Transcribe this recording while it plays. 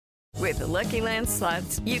With the Lucky Land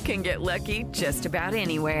Slots, you can get lucky just about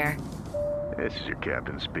anywhere. This is your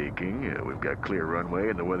captain speaking. We've got clear runway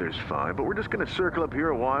and the weather's fine, but we're just going to circle up here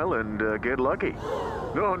a while and get lucky.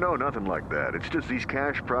 No, nothing like that. It's just these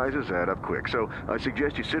cash prizes add up quick. So I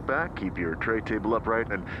suggest you sit back, keep your tray table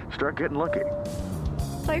upright, and start getting lucky.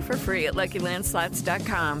 Play for free at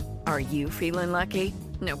LuckyLandSlots.com. Are you feeling lucky?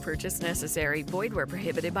 No purchase necessary. Void where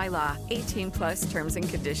prohibited by law. 18 plus terms and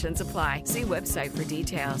conditions apply. See website for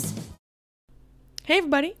details. Hey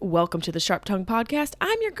everybody, welcome to the Sharp Tongue Podcast.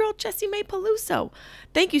 I'm your girl, Jessimae Peluso.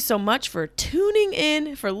 Thank you so much for tuning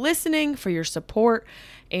in, for listening, for your support.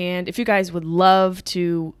 And if you guys would love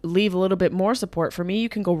to leave a little bit more support for me, you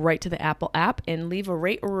can go right to the Apple app and leave a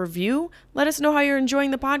rate or review. Let us know how you're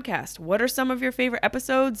enjoying the podcast. What are some of your favorite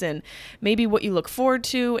episodes and maybe what you look forward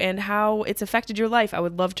to and how it's affected your life? I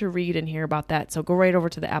would love to read and hear about that. So go right over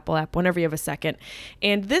to the Apple app whenever you have a second.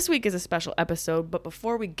 And this week is a special episode, but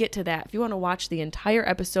before we get to that, if you want to watch the entire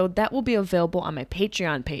episode, that will be available on my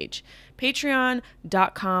Patreon page.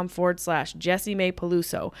 Patreon.com/Jessimae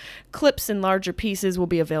Peluso. Clips and larger pieces will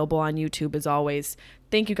be available on YouTube as always.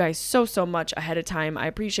 Thank you guys so much ahead of time. I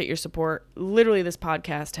appreciate your support. Literally, this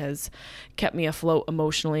podcast has kept me afloat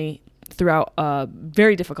emotionally throughout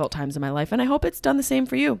very difficult times in my life, and I hope it's done the same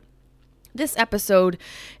for you. This episode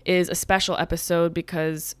is a special episode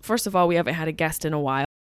because, first of all, we haven't had a guest in a while.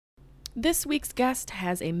 This week's guest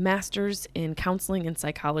has a master's in counseling and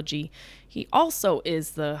psychology. He also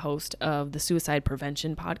is the host of the suicide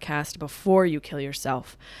prevention podcast, Before You Kill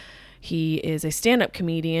Yourself. He is a stand-up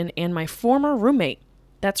comedian and my former roommate.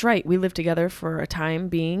 That's right, we lived together for a time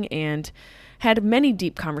being and had many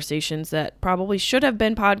deep conversations that probably should have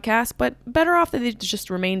been podcasts, but better off that they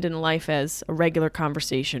just remained in life as a regular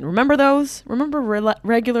conversation. Remember those? Remember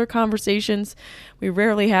regular conversations we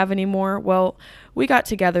rarely have anymore? Well, we got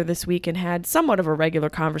together this week and had somewhat of a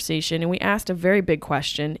regular conversation, and we asked a very big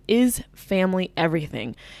question: is family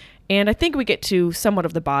everything? And I think we get to somewhat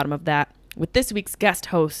of the bottom of that with this week's guest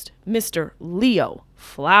host, Mr. Leo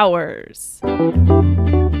Flowers.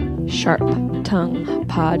 Sharp Tongue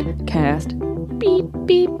Podcast. Beep,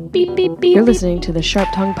 beep, beep, beep, beep. You're listening to the Sharp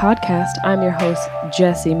Tongue Podcast. I'm your host,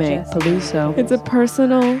 Jessimae Peluso. It's a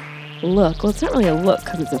personal look. Well, it's not really a look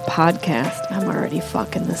because it's a podcast. I'm already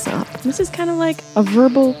fucking this up. This is kind of like a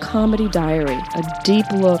verbal comedy diary, a deep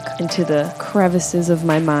look into the crevices of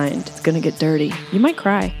my mind. It's gonna get dirty. You might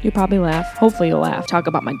cry. You'll probably laugh. Hopefully you'll laugh. Talk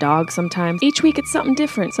about my dog sometimes. Each week it's something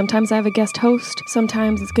different. Sometimes I have a guest host.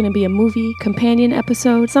 Sometimes it's gonna be a movie companion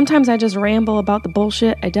episode. Sometimes I just ramble about the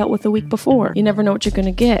bullshit I dealt with the week before. You never know what you're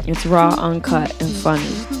gonna get. It's raw, uncut, and funny.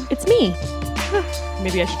 It's me.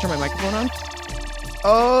 Maybe I should turn my microphone on.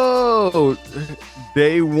 Oh,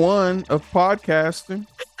 day one of podcasting.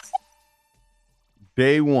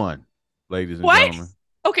 Day one, ladies and gentlemen.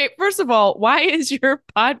 Okay, first of all, why is your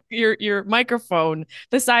microphone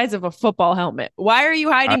the size of a football helmet? Why are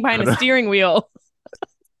you hiding behind a steering wheel?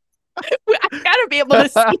 I gotta be able to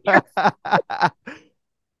see your...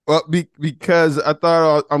 Well, because I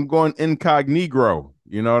thought I'm going incognito.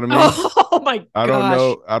 You know what I mean? Oh my gosh. I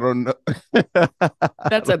don't know.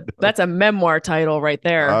 That's a memoir title right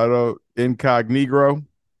there. Incognito.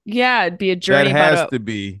 Yeah, it'd be a journey. That has to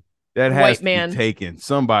be taken.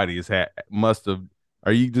 Somebody must have.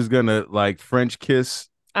 Are you just gonna like French kiss?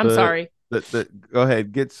 I'm sorry. Go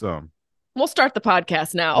ahead, get some. We'll start the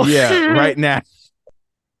podcast now. Yeah, right now.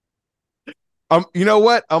 You know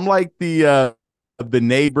what? I'm like the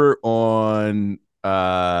neighbor on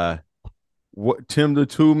what Tim the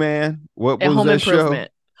Two Man? What was that show?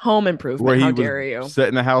 Home Improvement. Where How dare you?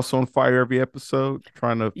 Setting the house on fire every episode,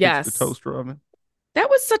 trying to fix the toaster oven. That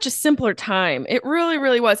was such a simpler time. It really,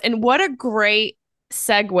 really was. And what a great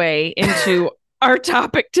segue into our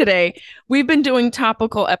topic today. We've been doing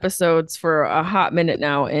topical episodes for a hot minute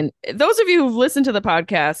now. And those of you who've listened to the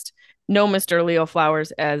podcast know Mr. Leo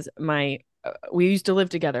Flowers as we used to live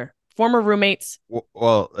together. Former roommates.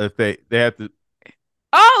 Well, if they have to.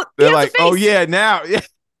 Oh, they're like, oh yeah, now, yeah.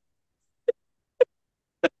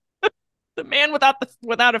 The man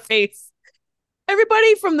without a face.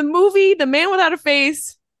 Everybody from the movie, The Man Without a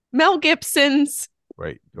Face, Mel Gibson's.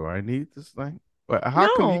 Wait, do I need this thing? Wait,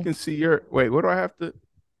 how come you can see your? Wait, what do I have to?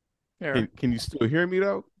 Can you still hear me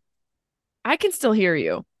though? I can still hear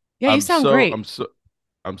you. Yeah, you sound great.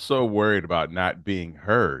 I'm so worried about not being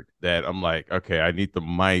heard that I'm like, okay, I need the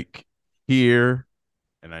mic here,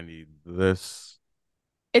 and I need this.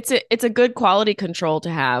 It's a good quality control to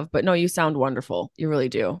have, but no, you sound wonderful. You really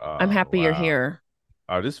do. I'm happy you're here.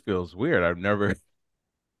 Oh, this feels weird. I've never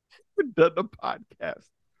done a podcast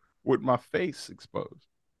with my face exposed.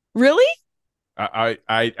 Really? I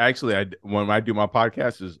actually when I do my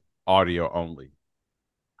podcast is audio only.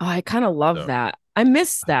 Oh, I kind of love So that. I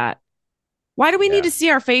miss that. Why do we need yeah, to see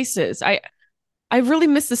our faces? I really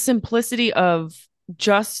miss the simplicity of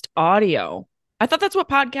just audio. I thought that's what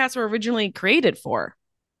podcasts were originally created for.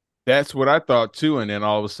 that's what I thought too. And then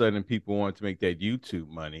all of a sudden, people want to make that YouTube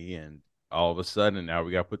money, and all of a sudden, now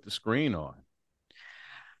we got to put the screen on.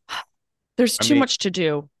 There's I too mean, much to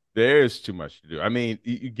do. there's too much to do. I mean,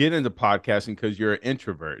 you get into podcasting because you're an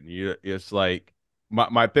introvert, and it's like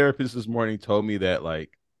my therapist this morning told me that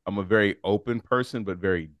like I'm a very open person, but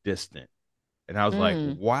very distant. And I was like,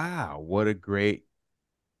 Mm. wow, what a great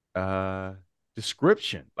uh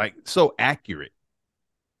description. Like so accurate,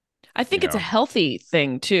 I you think it's a know. healthy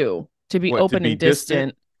thing too, to be What, to open be and distant?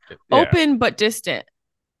 distant. Yeah. Open but distant.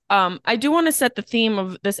 I do want to set the theme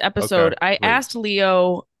of this Okay, episode. I asked please.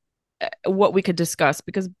 Leo what we could discuss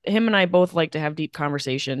because him and I both like to have deep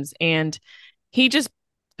conversations. And he just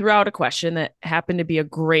threw out a question that happened to be a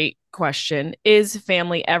great question. Is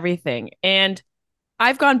family everything? And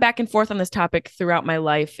I've gone back and forth on this topic throughout my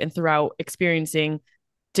life and throughout experiencing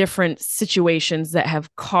different situations that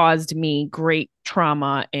have caused me great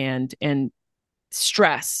trauma and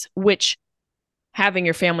stress, which having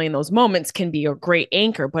your family in those moments can be a great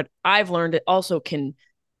anchor, but I've learned it also can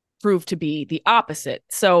prove to be the opposite.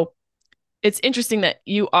 So it's interesting that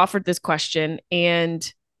you offered this question,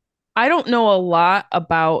 and I don't know a lot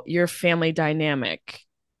about your family dynamic.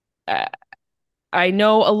 Uh, I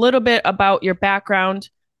know a little bit about your background,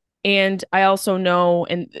 and I also know,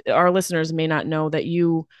 and our listeners may not know, that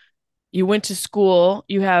you went to school.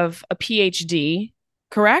 You have a PhD,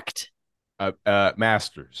 correct?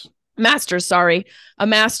 Masters. Master's, sorry, a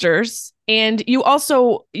master's, and you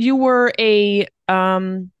were a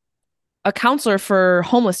counselor for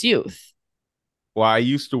homeless youth. Well, I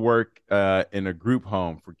used to work in a group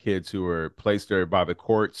home for kids who were placed there by the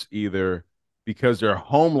courts, either because their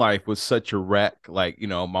home life was such a wreck, like,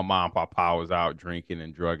 my mom and papa was out drinking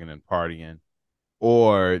and drugging and partying,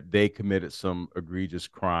 or they committed some egregious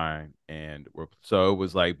crime and were, so it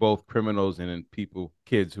was like both criminals and then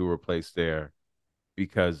kids who were placed there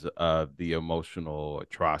because of the emotional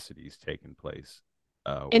atrocities taking place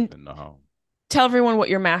And within the home. tell everyone what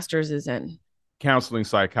your master's is in. Counseling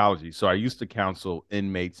psychology. So I used to counsel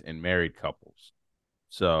inmates and married couples.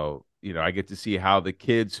 So, I get to see how the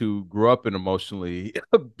kids who grew up in emotionally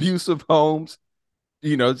abusive homes,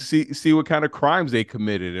 see what kind of crimes they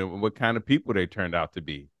committed and what kind of people they turned out to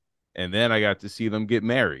be. And then I got to see them get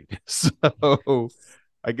married. So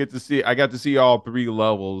I got to see all three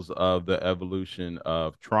levels of the evolution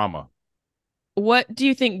of trauma. What do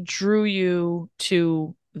you think drew you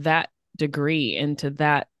to that degree, into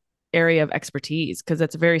that area of expertise? Because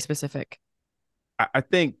that's very specific. I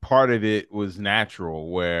think part of it was natural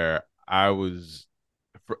where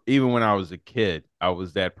even when I was a kid, I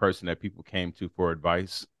was that person that people came to for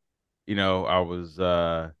advice. I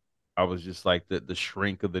was just like the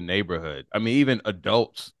shrink of the neighborhood. I mean, even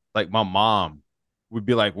adults, like my mom would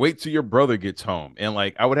be like, "Wait till your brother gets home." And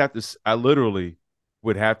like I literally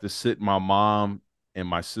would have to sit my mom and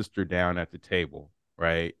my sister down at the table,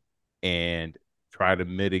 right? And try to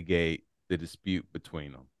mitigate the dispute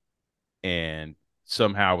between them. And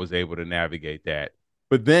somehow was able to navigate that.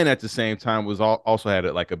 But then at the same time also had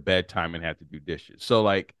like a bedtime and had to do dishes. So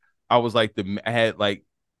like I was like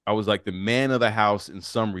I was like the man of the house in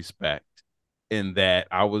some respect, in that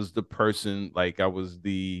I was the person, like I was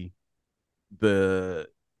the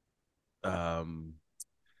um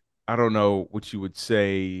I don't know what you would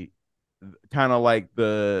say, kind of like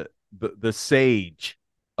the sage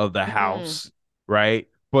of the Mm. house, right?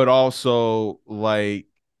 But also like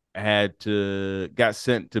had to got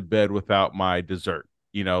sent to bed without my dessert,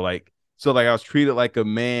 like so like I was treated like a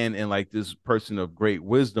man and like this person of great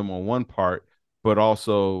wisdom on one part, but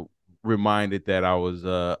also reminded that I was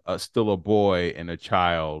still a boy and a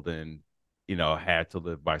child, and had to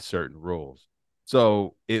live by certain rules.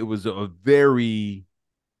 So it was a very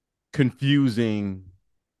confusing,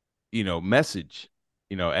 message,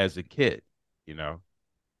 as a kid, you know,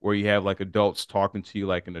 where you have like adults talking to you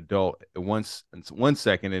like an adult at once in 1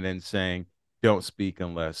 second, and then saying, don't speak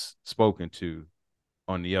unless spoken to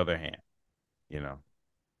on the other hand, you know.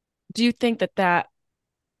 Do you think that that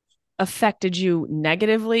affected you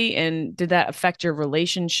negatively? And did that affect your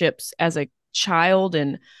relationships as a child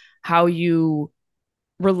and how you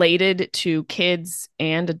related to kids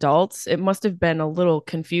and adults? It must have been a little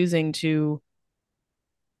confusing to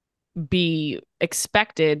be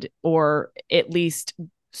expected, or at least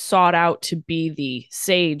sought out, to be the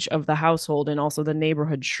sage of the household and also the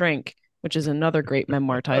neighborhood shrink, which is another great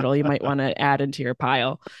memoir title you might want to add into your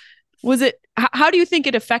pile. Was it, how do you think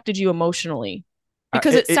it affected you emotionally?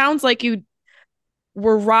 Because it sounds like you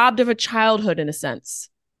were robbed of a childhood in a sense.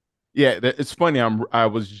 Yeah, it's funny. I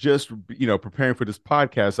was just preparing for this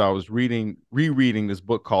podcast. I was rereading this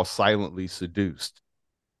book called Silently Seduced,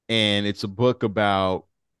 and it's a book about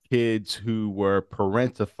kids who were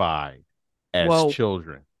parentified as Whoa.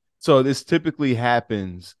 children. So this typically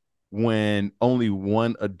happens when only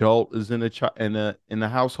one adult is in a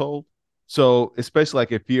household. So especially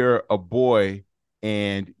like if you're a boy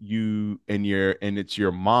and it's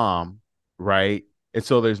your mom, right? And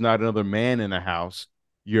so there's not another man in the house.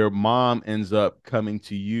 Your mom ends up coming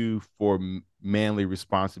to you for manly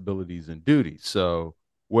responsibilities and duties. So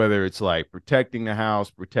whether it's like protecting the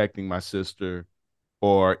house, protecting my sister,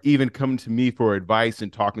 or even coming to me for advice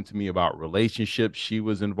and talking to me about relationships she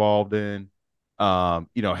was involved in.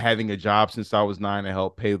 Having a job since I was 9 to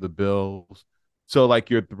help pay the bills. So like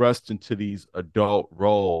you're thrust into these adult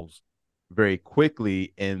roles very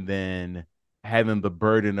quickly, and then having the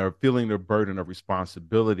burden or feeling the burden of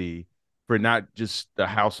responsibility for not just the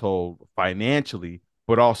household financially,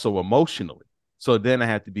 but also emotionally. So then I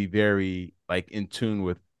had to be very like in tune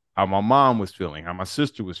with how my mom was feeling, how my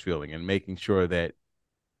sister was feeling, and making sure that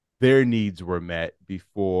their needs were met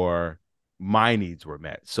before my needs were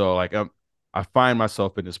met. So like I find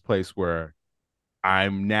myself in this place where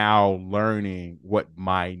I'm now learning what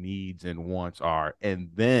my needs and wants are, and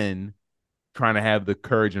then trying to have the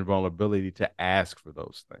courage and vulnerability to ask for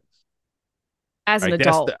those things. As an Like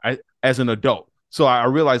that's adult. as an adult. So I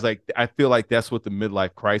realize like I feel like that's what the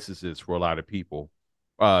midlife crisis is for a lot of people,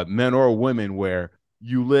 men or women, where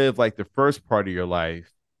you live like the first part of your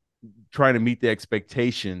life trying to meet the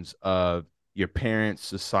expectations of your parents,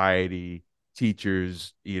 society,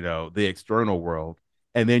 teachers, the external world.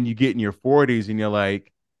 And then you get in your 40s and you're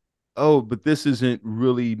like, oh, but this isn't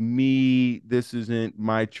really me. This isn't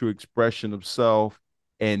my true expression of self.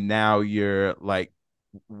 And now you're like,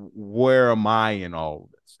 where am I in all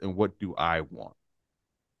of this? And what do I want?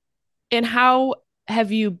 And how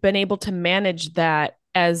have you been able to manage that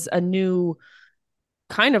as a new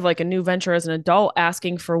kind of like a new venture as an adult,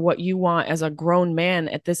 asking for what you want as a grown man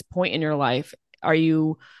at this point in your life? Are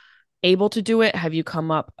you able to do it? Have you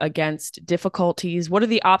come up against difficulties? What are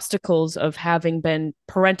the obstacles of having been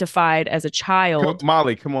parentified as a child?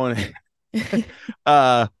 Molly, come on.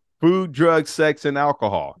 uh Food, drugs, sex, and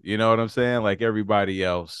alcohol. You know what I'm saying? Like everybody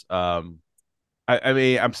else. I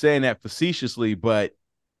mean, I'm saying that facetiously, but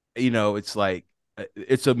it's like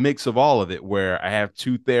it's a mix of all of it where I have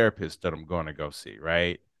two therapists that I'm going to go see,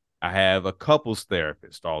 right? I have a couples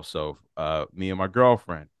therapist also, me and my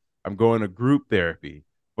girlfriend. I'm going to group therapy,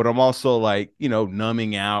 but I'm also like,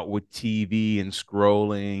 numbing out with TV and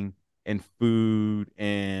scrolling and food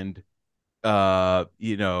and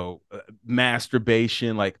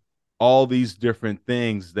masturbation, like all these different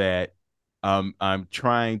things that I'm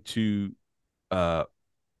trying to uh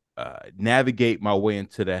navigate my way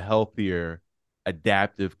into the healthier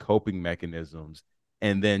adaptive coping mechanisms,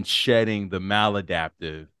 and then shedding the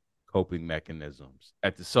maladaptive coping mechanisms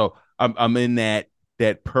so I'm in that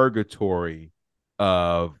purgatory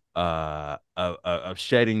of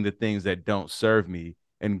shedding the things that don't serve me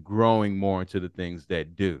and growing more into the things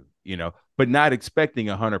that do, but not expecting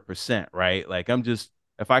 100%, right? Like I'm just,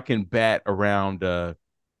 if I can bat around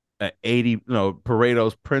 80,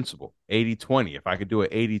 Pareto's principle, 80-20. If I could do an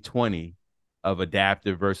 80-20 of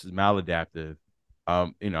adaptive versus maladaptive,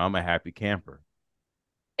 I'm a happy camper.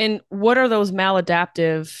 And what are those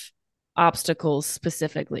maladaptive obstacles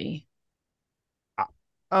specifically?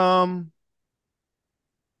 Um,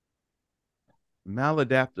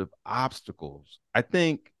 Maladaptive obstacles. I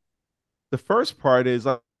think the first part is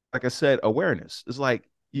like I said, awareness. It's like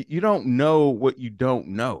you don't know what you don't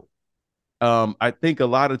know. I think a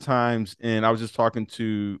lot of times, and I was just talking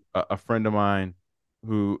to a friend of mine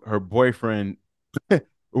who her boyfriend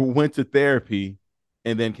went to therapy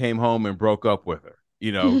and then came home and broke up with her,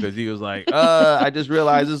 because he was like, I just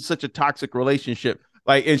realized this is such a toxic relationship.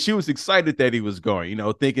 Like, and she was excited that he was going,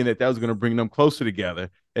 thinking that was going to bring them closer together,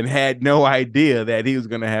 and had no idea that he was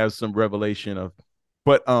going to have some revelation of,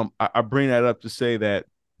 but I bring that up to say that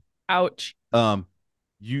Ouch. um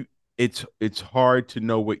you it's hard to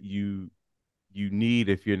know what you need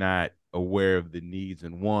if you're not aware of the needs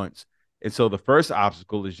and wants. And so the first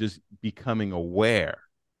obstacle is just becoming aware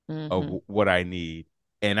of Mm-hmm. what I need.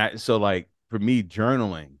 And so like for me,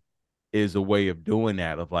 journaling is a way of doing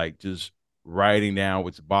that, of like just writing down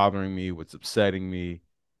what's bothering me, what's upsetting me,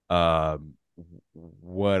 um,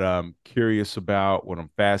 what I'm curious about, what I'm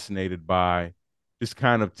fascinated by, just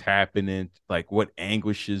kind of tapping in like what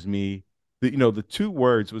anguishes me. The two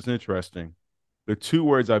words was interesting. The two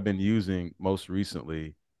words I've been using most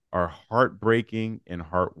recently are heartbreaking and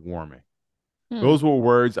heartwarming. Hmm. Those were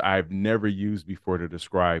words I've never used before to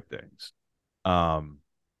describe things. Um,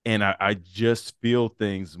 and I just feel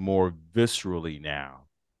things more viscerally now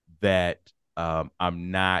that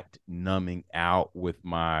I'm not numbing out with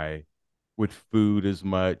food as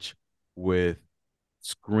much, with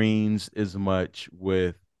screens as much,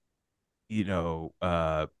 with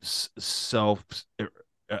self,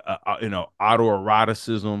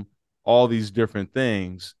 autoeroticism, all these different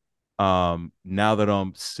things. Now that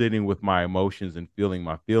I'm sitting with my emotions and feeling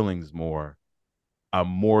my feelings more, I'm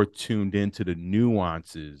more tuned into the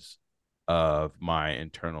nuances of my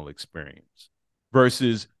internal experience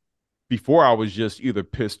versus before I was just either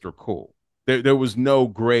pissed or cool. There was no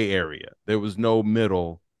gray area. There was no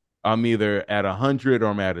middle. I'm either at 100 or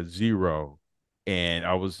I'm at a zero. And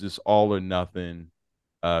I was just all or nothing,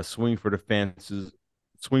 swing for the fences,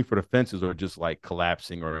 or just like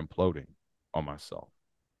collapsing or imploding on myself.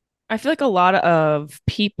 I feel like a lot of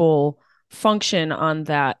people function on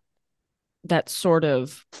that sort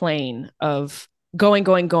of plane of going,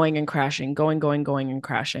 going, going and crashing, going, going, going and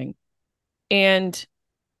crashing. And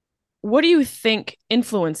what do you think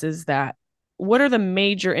influences that? What are the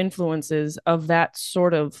major influences of that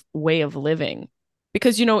sort of way of living?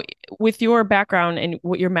 Because, with your background and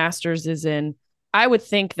what your master's is in, I would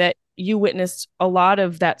think that you witnessed a lot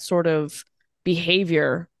of that sort of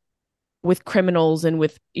behavior with criminals and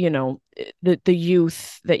with, the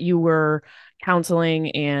youth that you were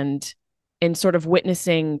counseling and sort of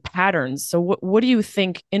witnessing patterns. So what do you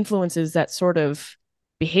think influences that sort of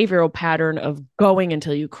behavioral pattern of going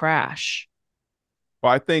until you crash?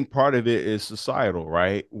 Well, I think part of it is societal,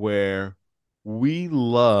 right? Where we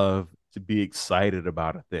love to be excited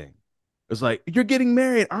about a thing. It's like, you're getting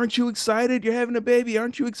married. Aren't you excited? You're having a baby.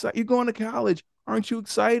 Aren't you excited? You're going to college. Aren't you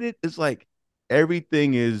excited? It's like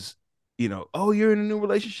everything is, oh, you're in a new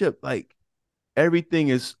relationship. Like everything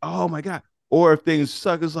is, oh my God. Or if things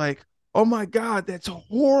suck, it's like, oh my God, that's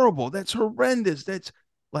horrible. That's horrendous. That's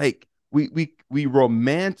like we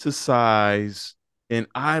romanticize and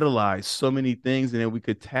idolize so many things, and then we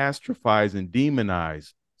catastrophize and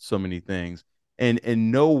demonize so many things. And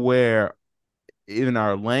nowhere in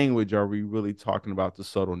our language are we really talking about the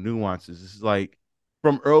subtle nuances. It's like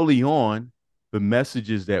from early on, the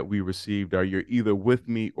messages that we received are you're either with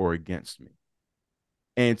me or against me.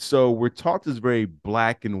 And so we're taught this very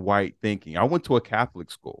black and white thinking. I went to a Catholic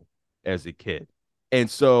school as a kid. And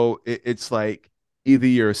so it's like either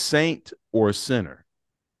you're a saint or a sinner.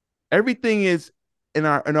 Everything is in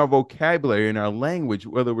our vocabulary, in our language,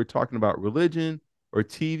 whether we're talking about religion or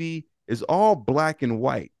TV, is all black and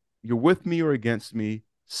white. You're with me or against me,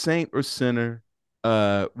 saint or sinner.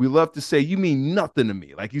 We love to say, you mean nothing to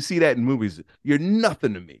me. Like you see that in movies. You're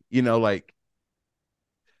nothing to me. Like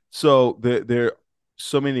so there are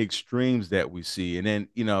so many extremes that we see, and then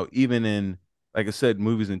even in, like I said,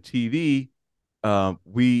 movies and TV,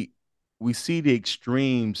 we see the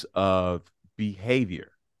extremes of behavior.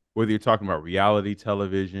 Whether you're talking about reality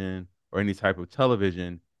television or any type of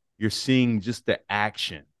television, you're seeing just the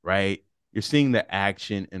action, right? You're seeing the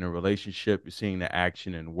action in a relationship. You're seeing the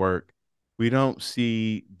action in work. We don't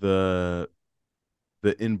see the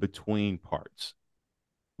in between parts.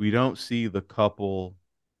 We don't see the couple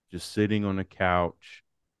just sitting on the couch,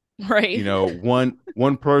 Right.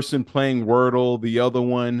 one person playing Wordle, the other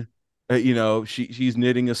one, she's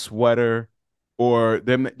knitting a sweater, or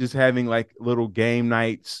them just having like little game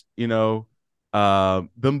nights, them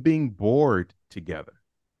being bored together.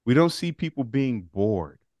 We don't see people being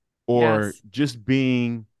bored or Yes. just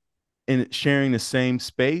being in sharing the same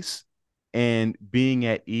space and being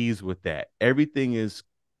at ease with that. Everything is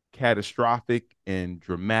catastrophic and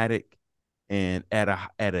dramatic and at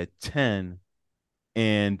a 10,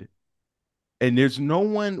 and there's no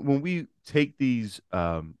one when we take these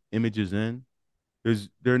images in,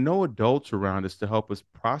 there are no adults around us to help us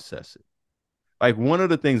process it. Like one of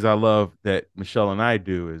the things I love that Michelle and I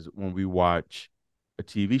do is when we watch a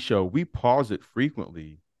TV show, we pause it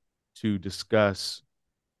frequently to discuss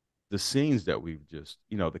the scenes that we've just,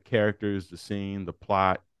 the characters, the scene, the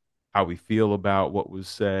plot, how we feel about what was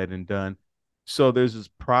said and done. So there's this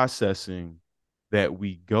processing that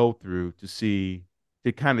we go through to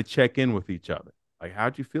kind of check in with each other. Like,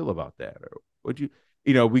 how'd you feel about that? Or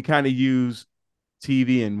we kind of use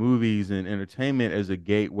TV and movies and entertainment as a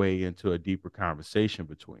gateway into a deeper conversation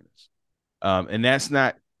between us. And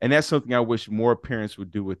that's something I wish more parents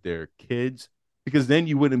would do with their kids, because then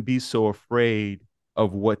you wouldn't be so afraid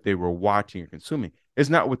of what they were watching or consuming. It's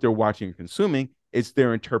not what they're watching or consuming, it's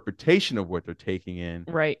their interpretation of what they're taking in,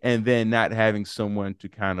 Right. and then not having someone to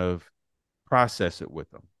kind of process it with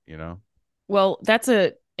them. Well, that's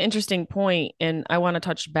a interesting point, and I want to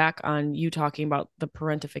touch back on you talking about the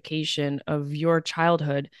parentification of your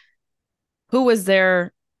childhood. Who was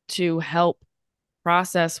there to help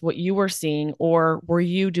process what you were seeing, or were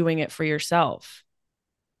you doing it for yourself?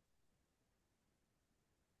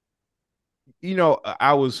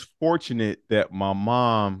 I was fortunate that my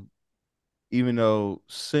mom, even though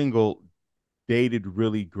single, dated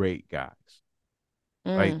really great guys.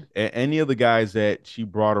 Like Mm, any of the guys that she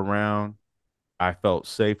brought around, I felt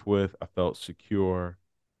safe with. I felt secure.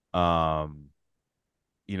 Um,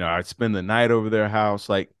 I'd spend the night over their house.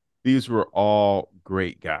 Like these were all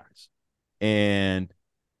great guys. And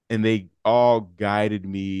they all guided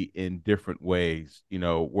me in different ways,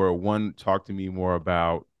 where one talked to me more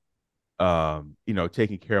about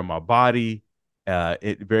taking care of my body.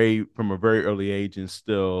 It very from a very early age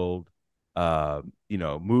instilled,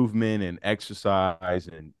 movement and exercise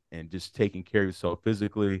and just taking care of yourself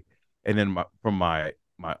physically. And then from my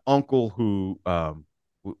uncle who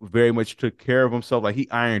very much took care of himself. Like he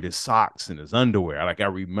ironed his socks and his underwear. Like I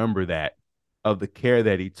remember that of the care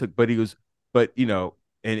that he took. But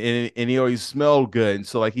and he always smelled good. And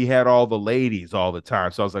so like he had all the ladies all the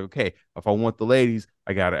time. So I was like, okay, if I want the ladies,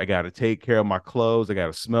 I gotta take care of my clothes. I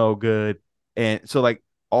gotta smell good. And so like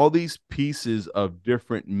all these pieces of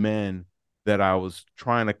different men that I was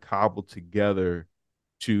trying to cobble together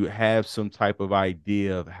to have some type of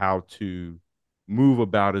idea of how to move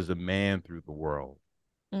about as a man through the world.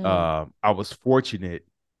 mm. I was fortunate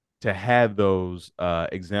to have those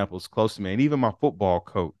examples close to me. And even my football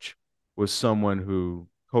coach was someone who,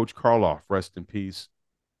 Coach Karloff, rest in peace,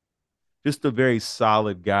 just a very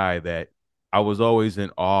solid guy that I was always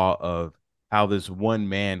in awe of how this one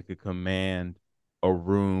man could command a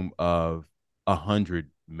room of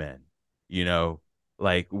 100 men. You know,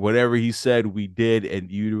 like whatever he said, we did, and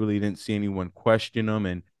you really didn't see anyone question him.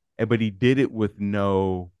 And but he did it with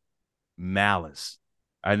no malice.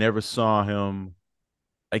 I never saw him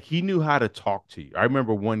like he knew how to talk to you. I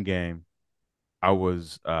remember one game I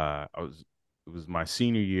was it was my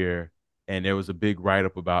senior year and there was a big write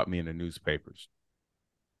up about me in the newspapers.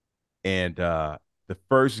 And the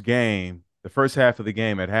first half of the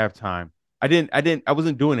game at halftime, I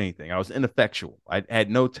wasn't doing anything. I was ineffectual. I had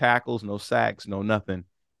no tackles, no sacks, no nothing.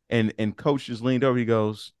 And coach just leaned over, he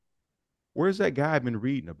goes, "Where's that guy I've been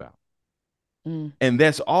reading about?" Mm. And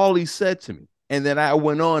that's all he said to me. And then I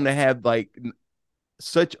went on to have like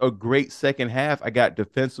such a great second half. I got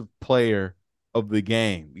defensive player of the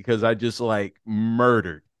game because I just like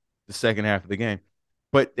murdered the second half of the game.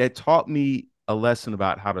 But that taught me a lesson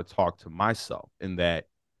about how to talk to myself in that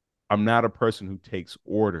I'm not a person who takes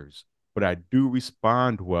orders, but I do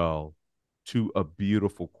respond well to a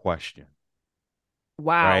beautiful question,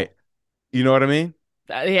 right? Wow. You know what I mean?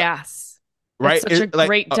 Yes. That's Right? such a Like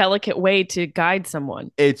great, delicate way to guide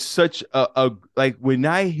someone. it's such a like when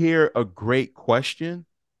I hear a great question,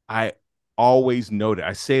 I always note it.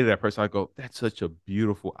 I say to that person, I go, "That's such a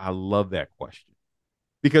beautiful. I love that question."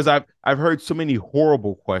 Because I've heard so many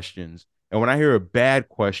horrible questions, and when I hear a bad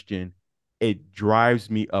question, it drives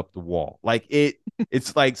me up the wall.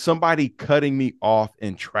 It's like somebody cutting me off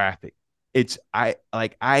in traffic. It's I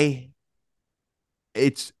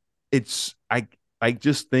it's I like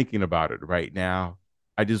just thinking about it right now.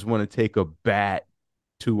 I just want to take a bat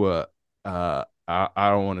to I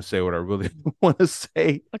don't want to say what I really want to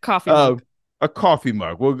say. A coffee Um, mug. a coffee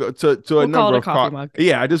mug. We'll go to a We'll call number it a of coffee mug.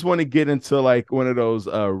 yeah, I just want to get into like one of those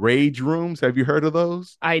rage rooms. Have you heard of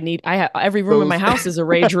those? I have every room in my Those house is a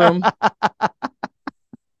rage room.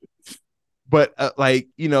 but like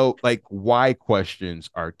like why questions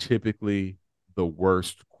are typically the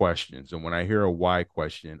worst questions. And when I hear a why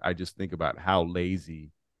question, I just think about how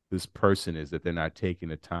lazy this person is that they're not taking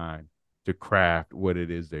the time to craft what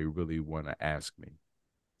it is they really want to ask me.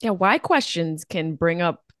 Yeah, why questions can bring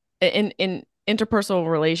up in interpersonal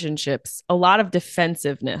relationships a lot of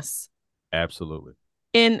defensiveness. Absolutely.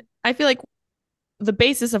 And I feel like the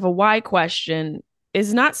basis of a why question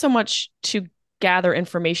is not so much to gather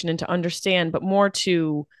information and to understand, but more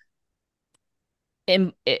to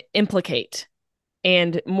implicate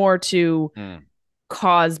and more to Mm.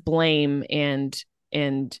 cause blame and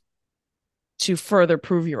to further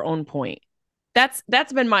prove your own point. That's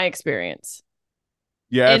been my experience.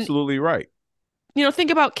 You're And absolutely right.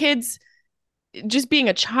 think about kids just being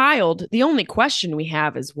a child. The only question we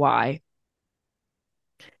have is why.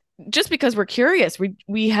 Just because we're curious,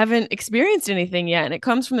 we haven't experienced anything yet, and it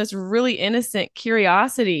comes from this really innocent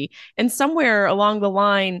curiosity. And somewhere along the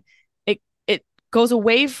line, it goes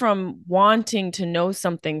away from wanting to know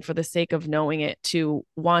something for the sake of knowing it to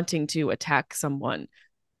wanting to attack someone.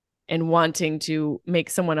 and wanting to make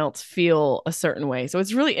someone else feel a certain way. So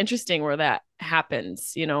it's really interesting where that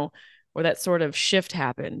happens, you know, where that sort of shift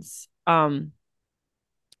happens.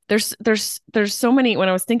 There's so many, when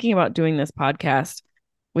I was thinking about doing this podcast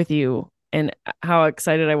with you and how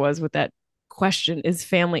excited I was with that question, is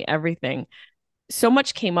family everything? So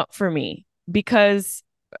much came up for me because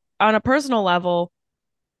on a personal level,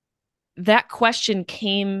 that question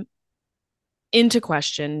came into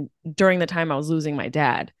question during the time I was losing my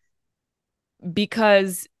dad,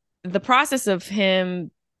 because the process of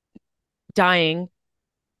him dying,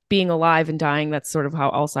 being alive and dying, that's sort of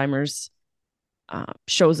how Alzheimer's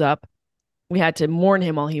shows up. We had to mourn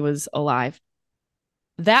him while he was alive.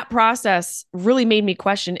 That process really made me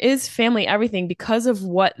question, is family everything, because of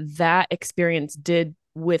what that experience did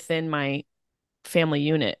within my family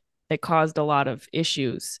unit. It caused a lot of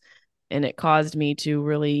issues, and it caused me to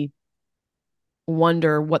really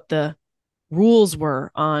wonder what the rules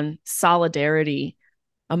were on solidarity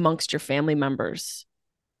amongst your family members.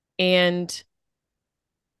 And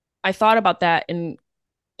I thought about that in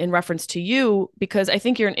reference to you, because I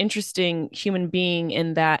think you're an interesting human being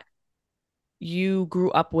in that you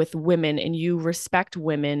grew up with women and you respect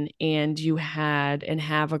women, and you had and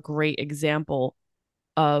have a great example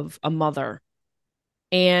of a mother.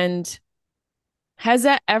 And has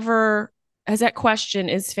that question,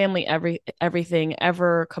 is family everything,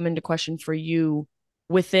 ever come into question for you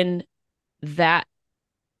within that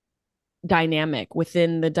dynamic,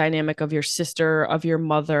 within the dynamic of your sister, of your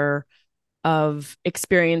mother, of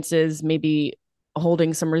experiences, maybe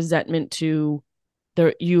holding some resentment to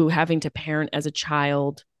you having to parent as a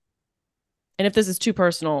child? And if this is too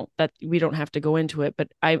personal, that we don't have to go into it,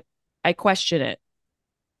 but I question it.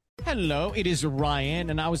 Hello, it is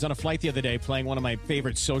Ryan, and I was on a flight the other day playing one of my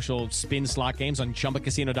favorite social spin slot games on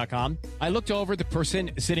ChumbaCasino.com. I looked over at the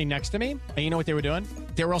person sitting next to me, and you know what they were doing?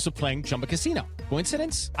 They were also playing Chumba Casino.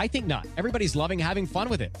 Coincidence? I think not. Everybody's loving having fun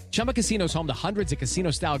with it. Chumba Casino is home to hundreds of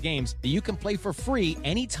casino-style games that you can play for free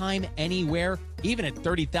anytime, anywhere, even at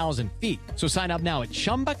 30,000 feet. So sign up now at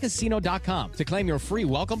ChumbaCasino.com to claim your free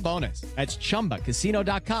welcome bonus. That's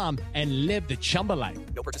ChumbaCasino.com and live the Chumba life.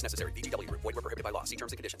 No purchase necessary. VGW. Void where prohibited by law. See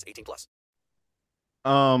terms and conditions. 18 plus.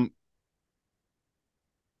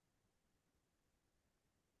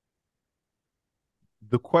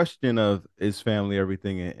 The question of, is family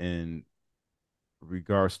everything in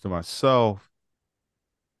regards to myself?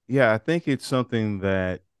 Yeah, I think it's something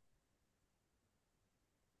that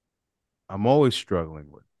I'm always struggling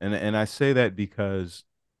with. And I say that because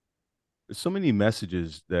there's so many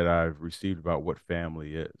messages that I've received about what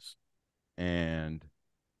family is. And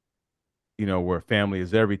where family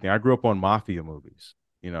is everything. I grew up on mafia movies.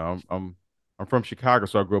 I'm from Chicago,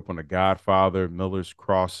 so I grew up on The Godfather, Miller's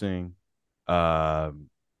Crossing, um,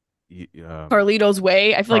 Carlito's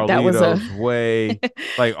Way. I feel like that was Carlito's Way,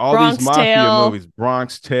 like all these Bronx mafia Tale. movies.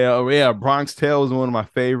 Bronx Tale, oh, yeah, Bronx Tale was one of my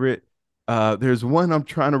favorite. There's one I'm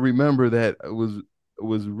trying to remember that was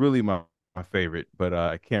really my favorite, but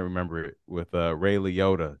I can't remember it, with Ray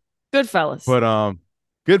Liotta. Goodfellas. But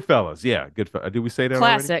Goodfellas, yeah, Goodfellas. Did we say that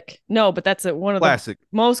already? Classic. No, but that's one of Classic. the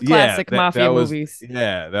most Yeah, classic that mafia was, movies.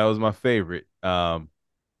 yeah, that was my favorite. And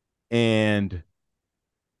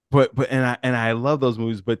I love those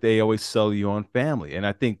movies, but they always sell you on family, and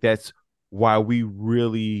I think that's why we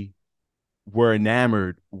really were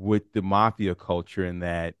enamored with the mafia culture, in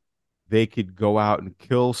that they could go out and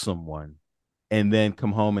kill someone and then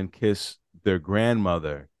come home and kiss their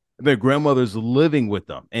grandmother. Their grandmother's living with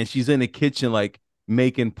them, and she's in the kitchen like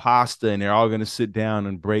making pasta, and they're all going to sit down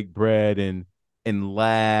and break bread and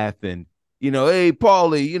laugh, and hey,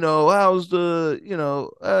 Paulie, how's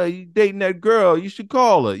you dating that girl? You should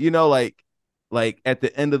call her. Like at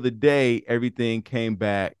the end of the day, everything came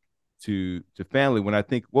back to family. When I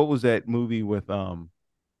think, what was that movie with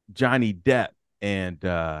Johnny Depp and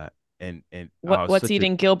What's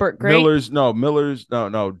Eating Gilbert Grape? Miller's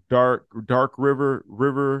no Dark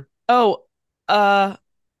River. Oh,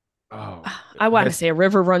 Oh, I want to say a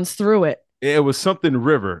river runs through it. it was something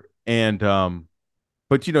River, and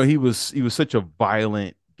but he was such a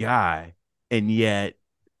violent guy, and yet,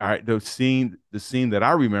 all right, the scene that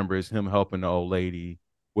I remember is him helping the old lady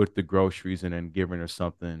with the groceries and then giving her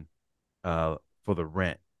something for the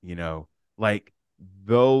rent. Like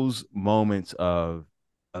those moments of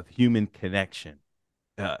human connection.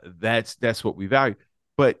 That's what we value.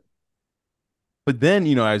 But then,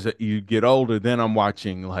 as you get older, then I'm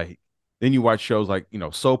watching, then you watch shows like,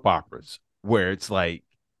 soap operas, where it's like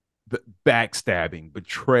backstabbing,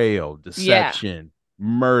 betrayal, deception,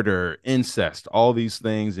 murder, incest, all these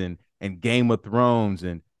things, and Game of Thrones,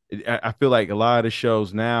 and I feel like a lot of the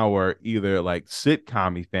shows now are either like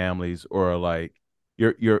sitcom families or like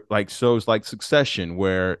you're like shows like Succession,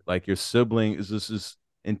 where like your sibling is this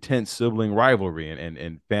intense sibling rivalry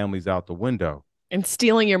and families out the window. And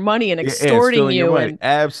stealing your money and Yeah, and extorting stealing your you. money.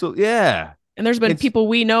 Absolutely. Yeah. And there's been It's people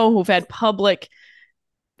we know who've had public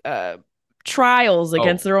uh, trials oh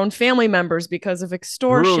against their own family members because of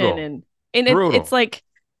extortion. brutal. It's Brutal. like,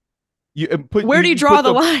 You put where do you you draw put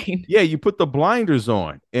the the line? yeah, you put the blinders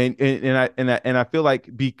on. And I feel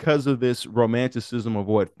like because of this romanticism of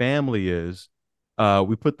what family is,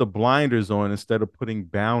 we put the blinders on instead of putting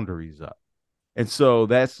boundaries up. And so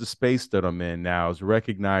that's the space that I'm in now, is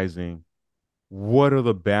recognizing what are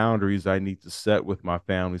the boundaries I need to set with my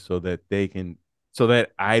family so that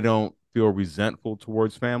I don't feel resentful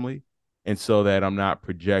towards family, and so that I'm not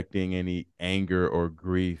projecting any anger or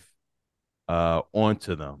grief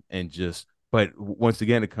onto them. And just, but once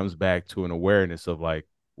again, it comes back to an awareness of like,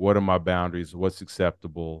 what are my boundaries? What's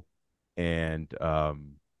acceptable? And,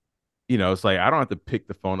 it's like, I don't have to pick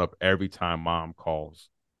the phone up every time mom calls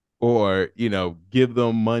or, give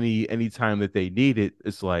them money anytime that they need it.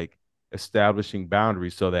 It's like establishing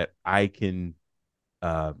boundaries so that I can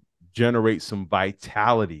uh, generate some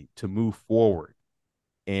vitality to move forward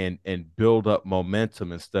and build up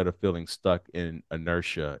momentum instead of feeling stuck in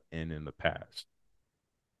inertia and in the past.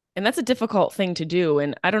 And that's a difficult thing to do.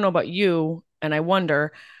 And I don't know about you. And I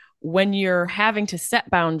wonder, when you're having to set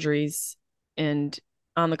boundaries and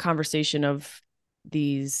on the conversation of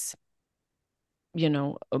these,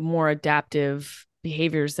 more adaptive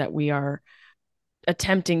behaviors that we are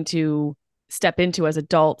attempting to step into as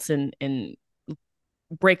adults and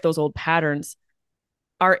break those old patterns,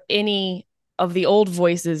 are any of the old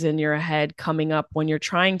voices in your head coming up when you're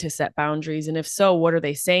trying to set boundaries? And if so, what are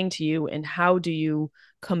they saying to you? And how do you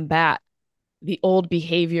combat the old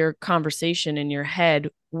behavior conversation in your head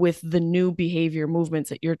with the new behavior movements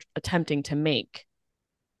that you're attempting to make?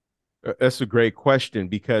 That's a great question,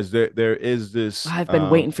 because there is this I've been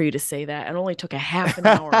waiting for you to say that. It only took a half an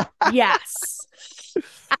hour. Yes.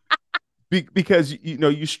 because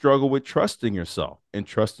you struggle with trusting yourself and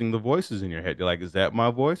trusting the voices in your head. You're like, is that my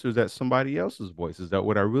voice or is that somebody else's voice? Is that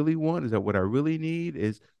what I really want? Is that what I really need?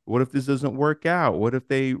 Is What if this doesn't work out? What if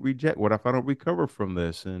they reject? What if I don't recover from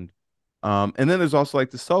this? And then there's also like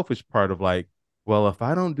the selfish part of like, well, if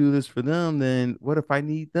I don't do this for them, then what if I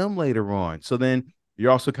need them later on? So then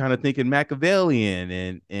you're also kind of thinking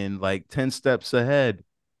Machiavellian and like 10 steps ahead.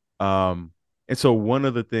 um, and so one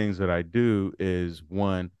of the things that I do is,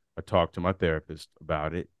 one, I talk to my therapist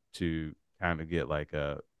about it to kind of get like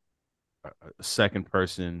a second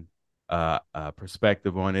person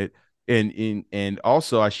perspective on it. And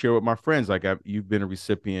also I share with my friends, like you've been a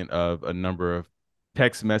recipient of a number of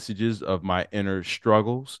text messages of my inner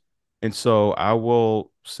struggles. And so I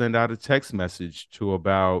will send out a text message to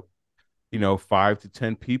about, 5 to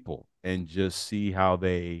 10 people and just see how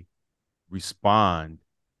they respond,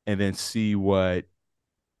 and then see what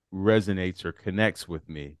resonates or connects with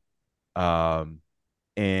me. Um,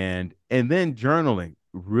 and then journaling,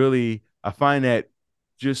 really, I find that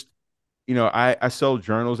just, I sell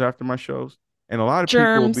journals after my shows, and a lot of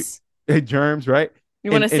people will be Germs. germs, right?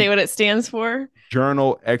 You want and to say and what it stands for?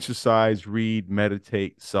 journal, exercise, read,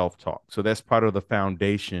 meditate, self-talk. So that's part of the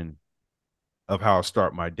foundation of how I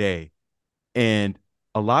start my day. And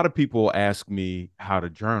a lot of people ask me how to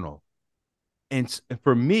journal. And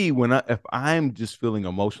for me, if I'm just feeling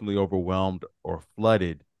emotionally overwhelmed or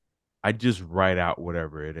flooded, I just write out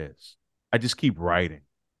whatever it is. I just keep writing.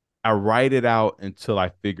 I write it out until I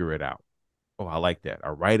figure it out. Oh, I like that. I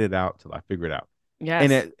write it out till I figure it out.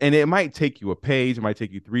 And Yes. it might take you a page, it might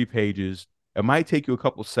take you 3 pages, it might take you a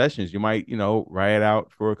couple sessions. You might, write it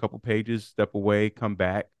out for a couple pages, step away, come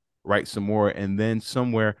back, write some more, and then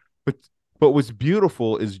somewhere. But what's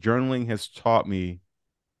beautiful is journaling has taught me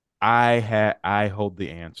I hold the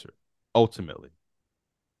answer. Ultimately.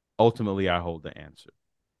 Ultimately, I hold the answer.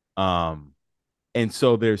 Um, and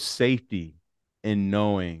so there's safety in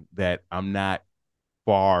knowing that I'm not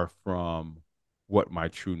far from what my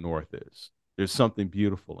true north is. There's something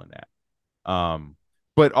beautiful in that.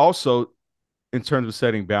 But also, in terms of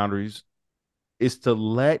setting boundaries, is to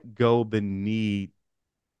let go the need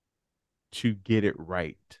to get it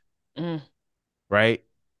right. Mm. Right?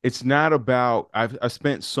 It's not about, I've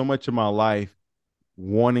spent so much of my life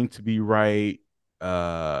wanting to be right,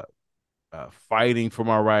 uh, fighting for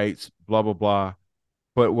my rights, blah, blah, blah.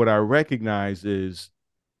 But what I recognize is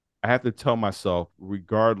I have to tell myself,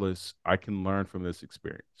 regardless, I can learn from this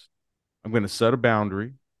experience. I'm going to set a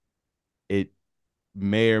boundary. It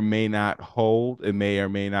may or may not hold. It may or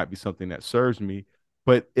may not be something that serves me,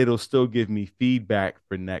 but it'll still give me feedback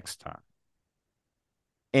for next time.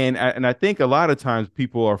 And I think a lot of times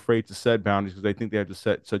people are afraid to set boundaries because they think they have to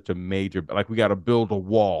set such a major, like we got to build a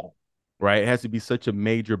wall, right? It has to be such a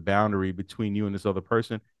major boundary between you and this other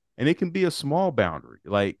person. And it can be a small boundary.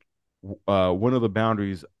 Like one of the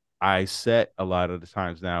boundaries I set a lot of the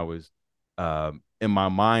times now is in my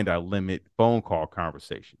mind, I limit phone call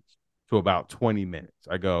conversations to about 20 minutes.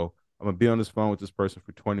 I go, I'm going to be on this phone with this person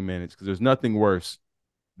for 20 minutes because there's nothing worse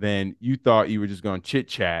than you thought you were just going to chit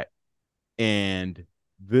chat and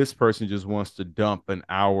this person just wants to dump an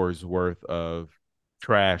hour's worth of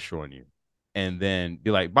trash on you and then be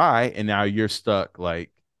like, bye. And now you're stuck like,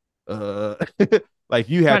 uh, like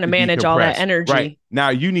you have Trying to to manage all that decompress. Right. energy. Now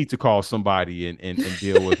you need to call somebody and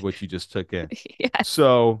deal with what you just took in. Yes.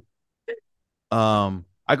 So,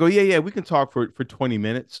 I go, yeah, we can talk for 20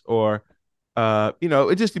 minutes or,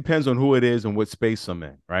 it just depends on who it is and what space I'm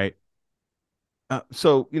in. Right.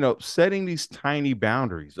 So setting these tiny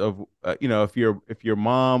boundaries of if your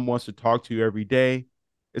mom wants to talk to you every day,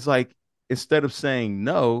 it's like instead of saying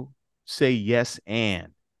no, say yes and.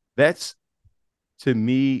 That's to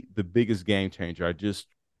me the biggest game changer. I just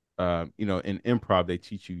in improv they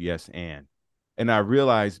teach you yes and I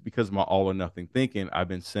realized because of my all or nothing thinking, I've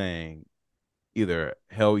been saying either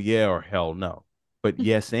hell yeah or hell no. But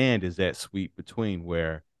yes and is that sweet between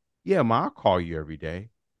where yeah, ma, I'll call you every day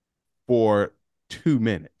for 2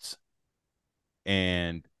 minutes.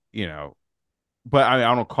 And, but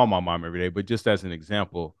I don't call my mom every day, but just as an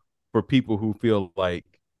example, for people who feel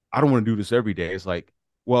like I don't want to do this every day, it's like,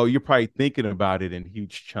 well, you're probably thinking about it in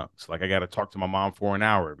huge chunks. Like I got to talk to my mom for an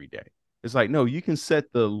hour every day. It's like, no, you can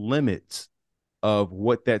set the limits of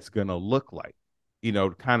what that's going to look like,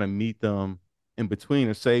 to kind of meet them in between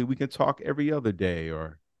and say, we can talk every other day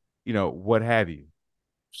or, what have you.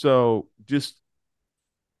 So just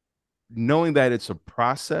knowing that it's a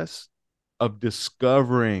process of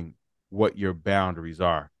discovering what your boundaries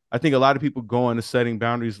are. I think a lot of people go into setting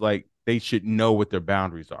boundaries like they should know what their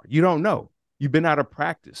boundaries are. You don't know. You've been out of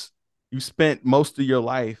practice. You spent most of your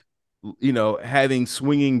life, having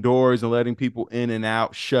swinging doors and letting people in and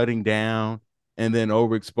out, shutting down, and then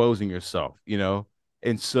overexposing yourself.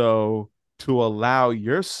 And so to allow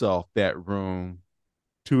yourself that room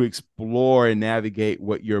to explore and navigate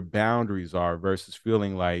what your boundaries are versus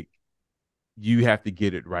feeling like you have to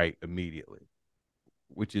get it right immediately,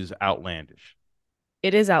 which is outlandish.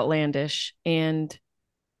 It is outlandish. And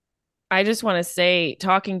I just want to say,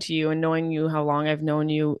 talking to you and knowing you how long I've known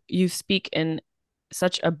you, you speak in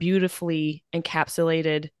such a beautifully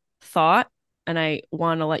encapsulated thought. And I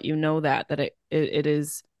want to let you know that it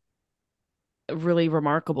is really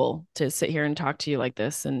remarkable to sit here and talk to you like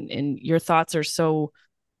this. And your thoughts are so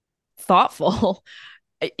thoughtful.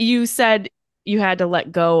 You said you had to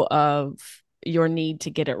let go of your need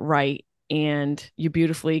to get it right. And you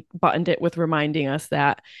beautifully buttoned it with reminding us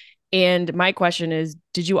that. And my question is,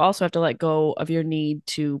 did you also have to let go of your need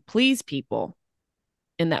to please people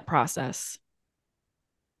in that process?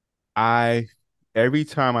 Every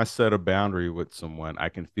time I set a boundary with someone, I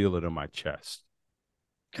can feel it in my chest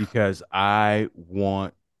because I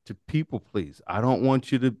want to people please. I don't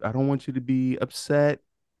want you to be upset.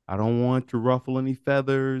 I don't want to ruffle any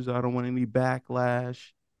feathers. I don't want any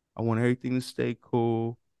backlash. I want everything to stay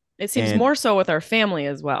cool. It seems And more so with our family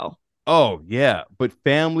as well. oh yeah, but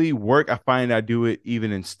family work, I find I do it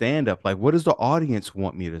even in stand up. Like, what does the audience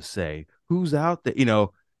want me to say? Who's out there?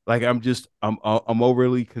 Like I'm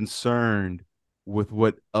overly concerned with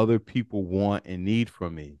what other people want and need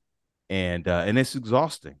from me, and it's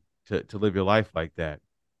exhausting to live your life like that.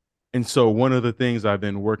 And so one of the things I've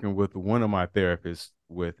been working with one of my therapists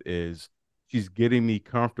with is she's getting me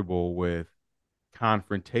comfortable with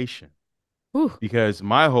confrontation Ooh, because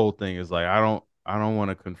my whole thing is like I don't want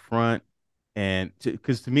to confront and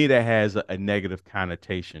because to me that has a negative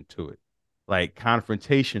connotation to it. Like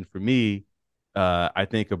confrontation for me, I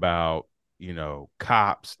think about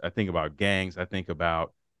cops, I think about gangs, I think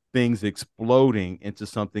about things exploding into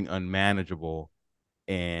something unmanageable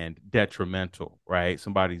and detrimental, right?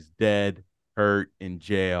 Somebody's dead, hurt, in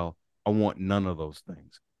jail. I want none of those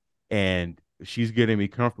things. And she's getting me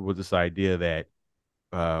comfortable with this idea that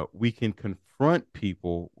we can confront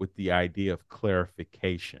people with the idea of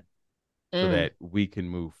clarification so mm. that we can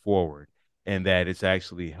move forward and that it's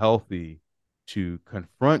actually healthy to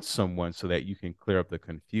confront someone so that you can clear up the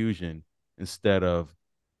confusion instead of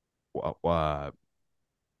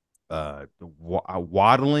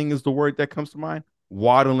waddling is the word that comes to mind.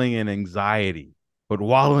 Waddling and anxiety, but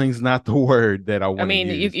waddling is not the word that I I want to mean,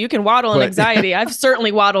 use. you can waddle in But anxiety. I've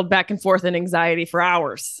certainly waddled back and forth in anxiety for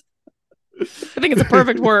hours. I think it's a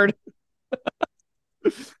perfect word.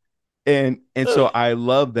 And so I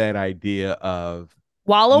love that idea of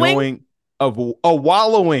Wallowing? knowing of a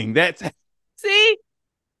wallowing. That's See,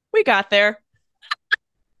 we got there.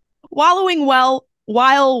 Wallowing well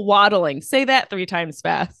while waddling. Say that 3 times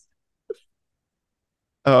fast.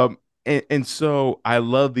 and so I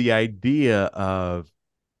love the idea of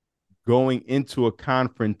going into a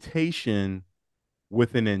confrontation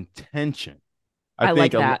with an intention. I I think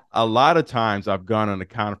like that. a lot of times I've gone on the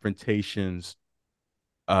confrontations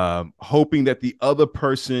hoping that the other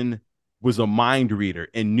person was a mind reader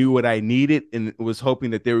and knew what I needed and was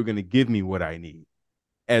hoping that they were going to give me what I need,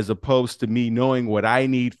 as opposed to me knowing what I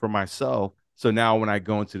need for myself. So now when I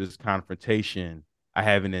go into this confrontation, I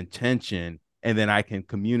have an intention and then I can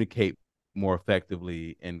communicate more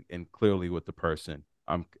effectively and clearly with the person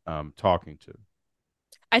I'm talking to.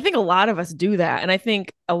 I think a lot of us do that. And I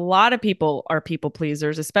think a lot of people are people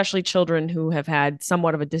pleasers, especially children who have had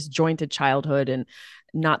somewhat of a disjointed childhood and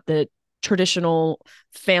not the traditional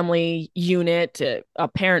family unit, a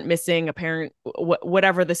parent missing, a parent,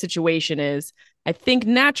 whatever the situation is. I think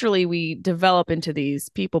naturally we develop into these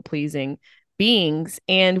people pleasing beings.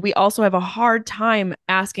 And we also have a hard time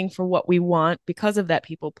asking for what we want because of that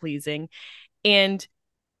people pleasing. And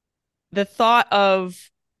the thought of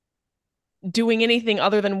doing anything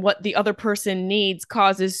other than what the other person needs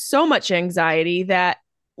causes so much anxiety that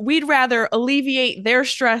we'd rather alleviate their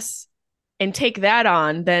stress and take that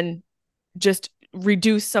on than just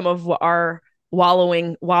reduce some of what our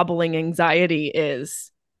wobbling anxiety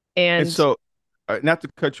is. And And so, not to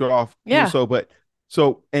cut you off, yeah, Peluso, but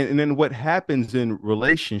so, and then what happens in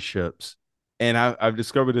relationships, and I've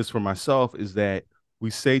discovered this for myself, is that we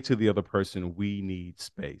say to the other person, we need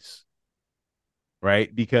space,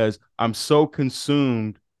 right? Because I'm so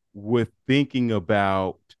consumed with thinking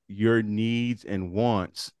about your needs and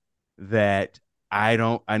wants that I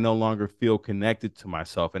no longer feel connected to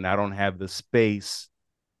myself and I don't have the space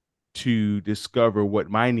to discover what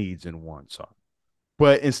my needs and wants are.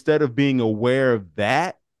 But instead of being aware of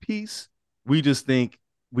that piece, we just think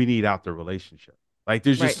we need out the relationship. Like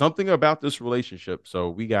there's just right. something about this relationship, so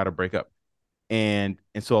we got to break up. And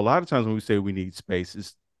so a lot of times when we say we need space,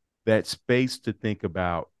 is that space to think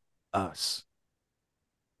about us,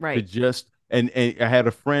 to Right. just and I had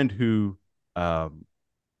a friend who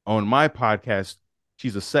on my podcast,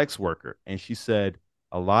 she's a sex worker, and she said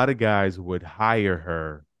a lot of guys would hire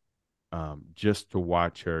her just to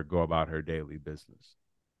watch her go about her daily business.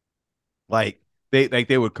 Like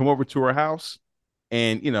they would come over to her house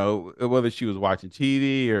and whether she was watching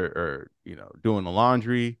TV or doing the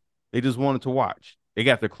laundry, they just wanted to watch. They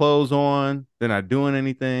got their clothes on, they're not doing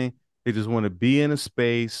anything. They just want to be in a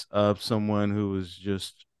space of someone who is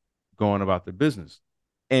just going about their business.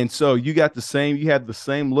 And so you had the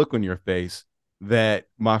same look on your face that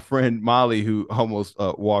my friend Molly, who almost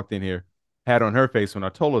walked in here, had on her face when I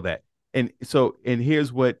told her that. And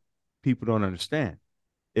here's what people don't understand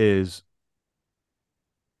is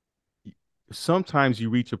sometimes you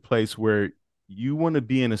reach a place where you want to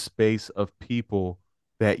be in a space of people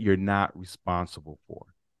that you're not responsible for.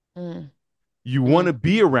 Mm, You want to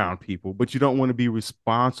be around people, but you don't want to be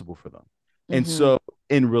responsible for them. And mm-hmm. so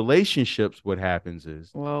in relationships, what happens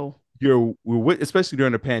is Whoa. we're with, especially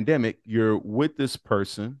during the pandemic, you're with this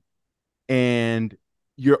person and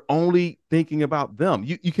you're only thinking about them.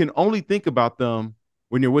 You can only think about them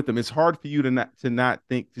when you're with them. It's hard for you to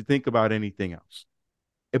think about anything else.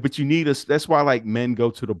 But you need us. That's why like men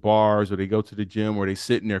go to the bars or they go to the gym or they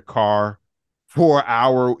sit in their car for an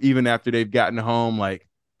hour even after they've gotten home, like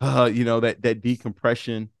that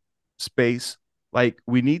decompression space. Like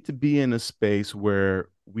we need to be in a space where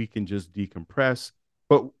we can just decompress,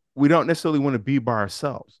 but we don't necessarily want to be by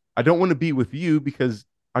ourselves. I don't want to be with you because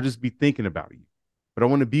I'll just be thinking about you. But I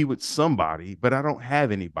want to be with somebody, but I don't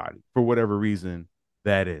have anybody for whatever reason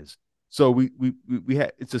that is. So we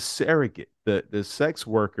had it's a surrogate. The sex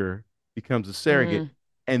worker becomes a surrogate.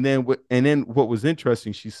 Mm. And then what was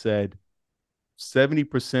interesting, she said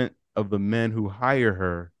 70% of the men who hire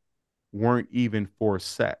her weren't even for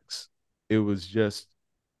sex. It was just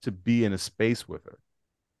to be in a space with her,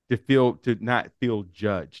 to not feel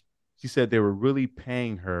judged. She said they were really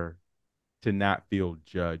paying her to not feel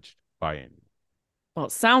judged by anyone. Well,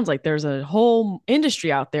 it sounds like there's a whole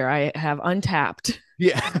industry out there I have untapped.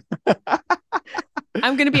 Yeah.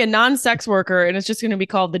 I'm going to be a non-sex worker, and it's just going to be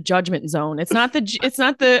called the judgment zone. It's not the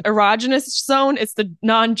erogenous zone. It's the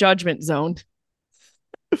non-judgment zone.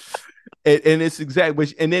 And it's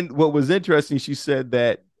exactly. And then what was interesting, she said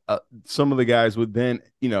that some of the guys would then,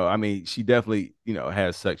 I mean, she definitely,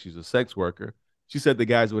 has sex. She's a sex worker. She said the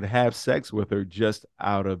guys would have sex with her just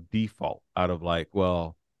out of default, out of like,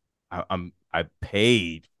 well, I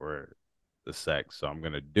paid for the sex, so I'm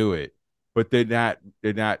gonna do it. But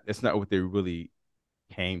that's not what they really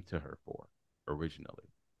came to her for originally.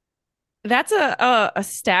 That's a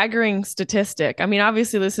staggering statistic. I mean,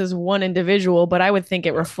 obviously this is one individual, but I would think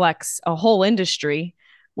it Yeah. reflects a whole industry,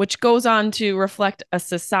 which goes on to reflect a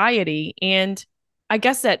society. And I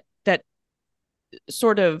guess that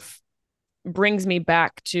sort of brings me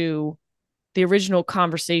back to the original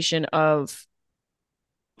conversation of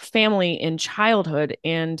family in childhood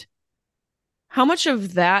and how much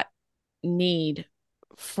of that need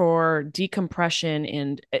for decompression,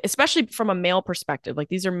 and especially from a male perspective, like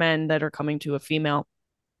these are men that are coming to a female,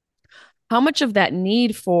 how much of that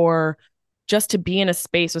need for just to be in a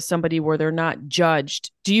space with somebody where they're not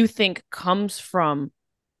judged do you think comes from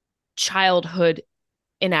childhood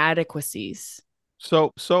inadequacies?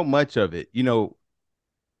 So much of it,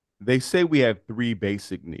 they say we have three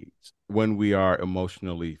basic needs when we are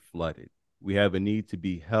emotionally flooded. We have a need to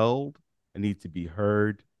be held, a need to be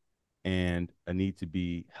heard, and a need to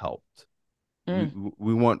be helped. We Mm.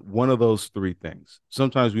 we want one of those three things.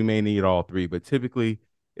 Sometimes we may need all three, but typically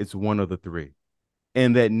it's one of the three.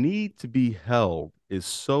 And that need to be held is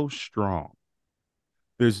so strong.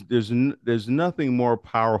 There's nothing more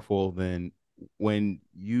powerful than when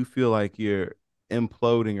you feel like you're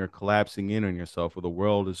imploding or collapsing in on yourself, or the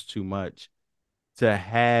world is too much, to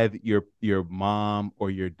have your mom or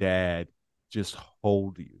your dad just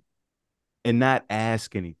hold you and not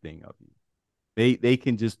ask anything of you. They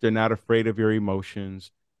can just, they're not afraid of your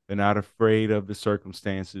emotions. They're not afraid of the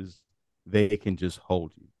circumstances. They can just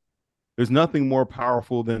hold you. There's nothing more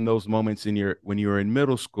powerful than those moments when you were in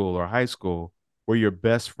middle school or high school where your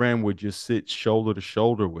best friend would just sit shoulder to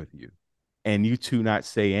shoulder with you and you two not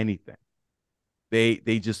say anything.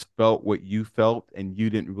 They just felt what you felt and you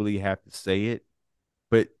didn't really have to say it,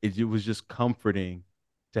 but it was just comforting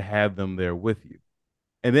to have them there with you.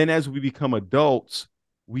 And then as we become adults,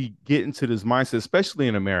 we get into this mindset, especially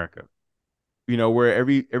in America, where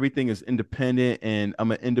everything is independent, and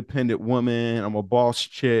I'm an independent woman, I'm a boss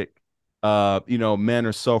chick. Men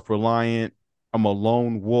are self-reliant. I'm a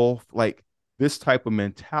lone wolf. Like, this type of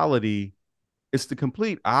mentality is the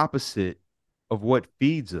complete opposite of what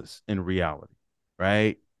feeds us in reality,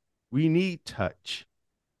 right? We need touch.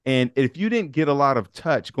 And if you didn't get a lot of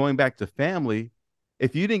touch, going back to family,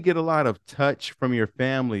 if you didn't get a lot of touch from your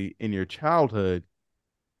family in your childhood,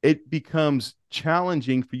 it becomes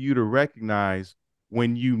challenging for you to recognize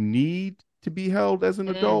when you need to be held as an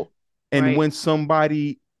Mm, adult and right. when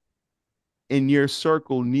somebody in your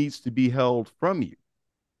circle needs to be held from you,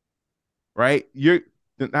 right? You're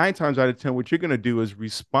the 9 times out of 10, what you're going to do is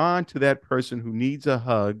respond to that person who needs a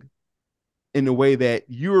hug in the way that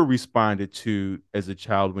you were responded to as a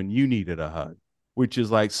child when you needed a hug, which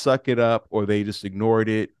is like, suck it up, or they just ignored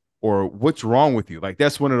it, or what's wrong with you? Like,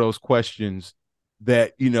 that's one of those questions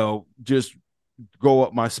that, just go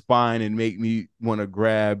up my spine and make me want to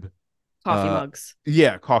grab, Coffee mugs.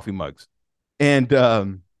 yeah, coffee mugs.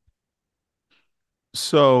 And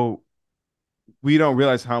so we don't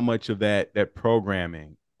realize how much of that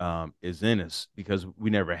programming is in us because we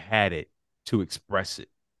never had it to express it.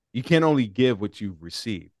 You can only give what you've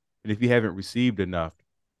received. And if you haven't received enough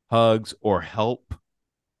hugs or help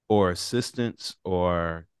or assistance,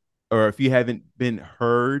 or if you haven't been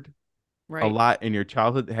heard a Right. lot in your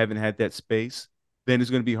childhood, haven't had that space, then it's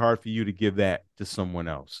going to be hard for you to give that to someone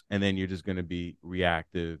else. And then you're just going to be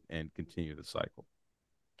reactive and continue the cycle.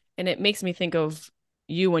 And it makes me think of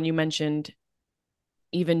you when you mentioned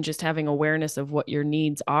even just having awareness of what your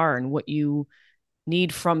needs are and what you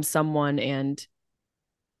need from someone, and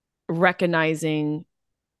recognizing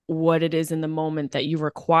what it is in the moment that you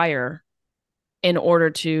require in order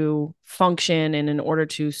to function and in order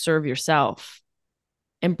to serve yourself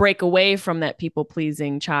and break away from that people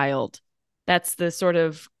pleasing child. That's the sort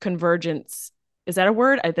of convergence. Is that a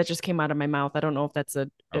word? That just came out of my mouth. I don't know if that's I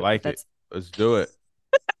if like it. that's Let's do it.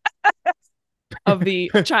 of the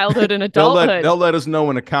childhood and they'll let adulthood. they'll let us know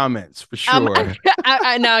in the comments for sure.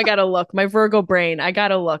 Now I gotta look. My Virgo brain. I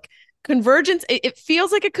gotta look. Convergence. It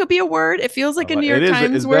feels like it could be a word. It feels like a New It York is.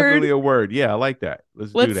 Times It's word. definitely a word. Yeah, I like that.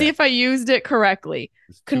 Let's do Let's see that. if I used it correctly.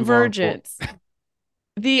 It's too long for. Convergence.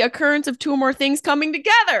 The occurrence of two or more things coming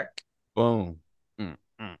together. Boom.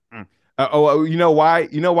 Oh, you know why?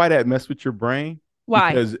 You know why that messed with your brain?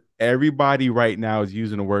 Why? Because everybody right now is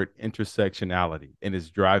using the word intersectionality, and it's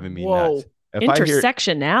driving me nuts. Whoa. If I hear,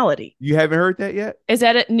 Intersectionality. you haven't heard that yet? Is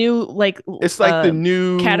that a new It's like the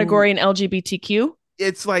new. category in LGBTQ?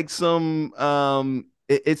 It's like some.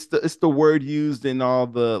 It's the word used in all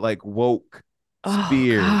the like woke Oh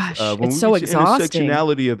spheres. gosh, When it's we so get to exhausting.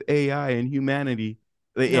 intersectionality of AI and humanity,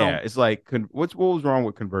 Yeah, No. it's like what was wrong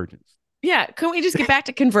with convergence? Yeah, can we just get back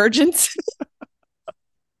to convergence?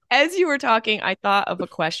 As you were talking, I thought of a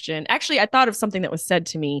question. Actually, I thought of something that was said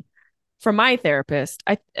to me from my therapist,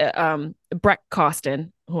 Brett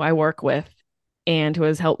Costin, who I work with and who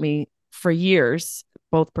has helped me for years,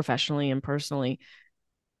 both professionally and personally.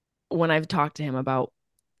 When I've talked to him about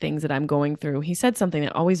things that I'm going through, he said something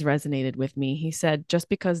that always resonated with me. He said, just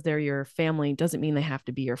because they're your family doesn't mean they have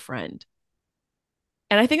to be your friend.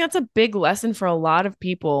 And I think that's a big lesson for a lot of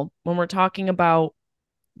people when we're talking about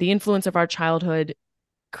the influence of our childhood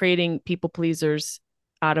creating people pleasers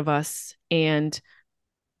out of us and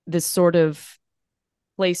this sort of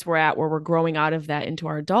place we're at where we're growing out of that into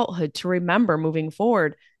our adulthood to remember moving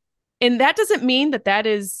forward. And that doesn't mean that that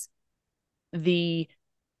is the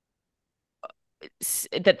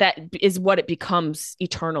that is what it becomes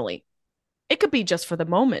eternally. It could be just for the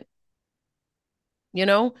moment, you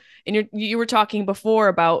know? And you were talking before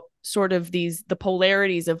about sort of the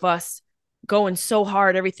polarities of us going so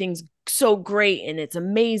hard, everything's so great and it's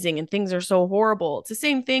amazing and things are so horrible. It's the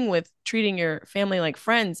same thing with treating your family like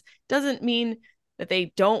friends. Doesn't mean that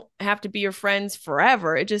they don't have to be your friends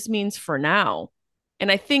forever. It just means for now.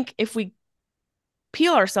 And I think if we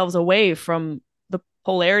peel ourselves away from the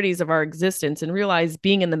polarities of our existence and realize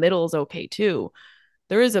being in the middle is okay too,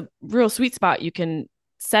 there is a real sweet spot you can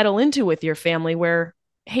settle into with your family where,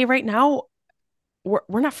 hey, right now we're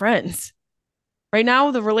not friends. Right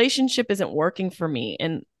now the relationship isn't working for me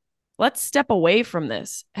and let's step away from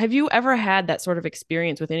this. Have you ever had that sort of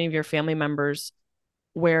experience with any of your family members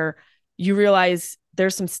where you realize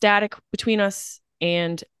there's some static between us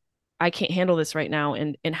and I can't handle this right now?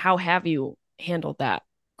 And how have you handled that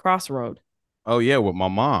crossroad? Oh yeah, with my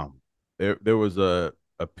mom. There was a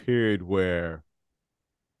period where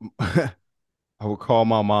I would call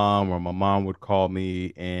my mom or my mom would call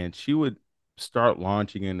me and she would start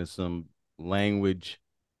launching into some language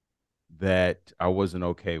that I wasn't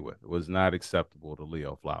okay with. It was not acceptable to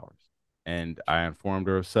Leo Flowers. And I informed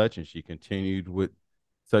her of such and she continued with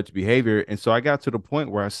such behavior. And so I got to the point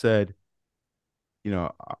where I said,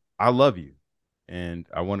 I love you and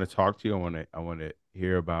I want to talk to you. I want to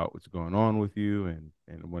hear about what's going on with you and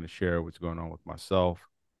I want to share what's going on with myself.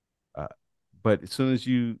 Uh, but as soon as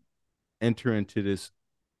you enter into this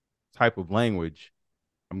type of language,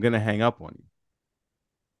 I'm gonna hang up on you.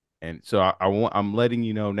 And so I'm letting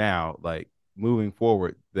you know now, like moving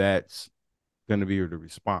forward, that's gonna be the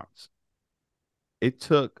response. It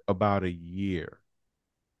took about a year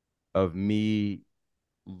of me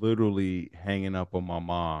literally hanging up on my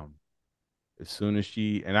mom as soon as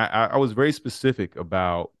she and I was very specific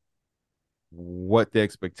about what the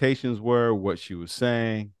expectations were, what she was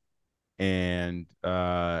saying, and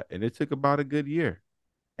it took about a good year.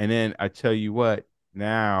 And then I tell you what,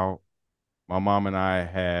 now my mom and I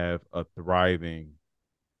have a thriving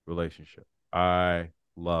relationship. I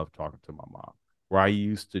love talking to my mom, where I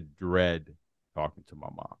used to dread talking to my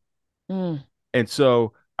mom. Mm. And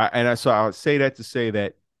so I would say that to say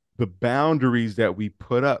that the boundaries that we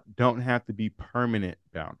put up don't have to be permanent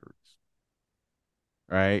boundaries,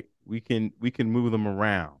 right? We can move them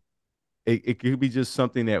around. It could be just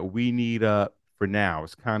something that we need up for now.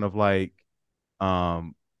 It's kind of like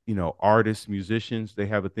artists, musicians, they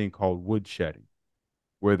have a thing called woodshedding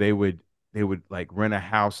where they would like rent a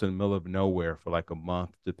house in the middle of nowhere for like a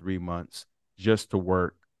month to 3 months just to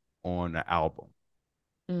work on an album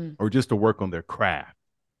Mm. or just to work on their craft,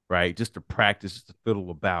 right? Just to practice, just to fiddle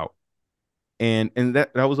about. And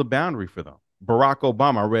that was a boundary for them. Barack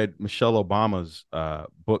Obama, I read Michelle Obama's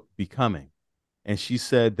book Becoming, and she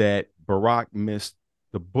said that Barack missed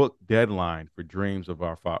the book deadline for Dreams of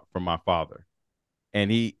from my father,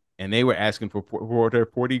 and they were asking for their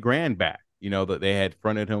 40 grand back. That they had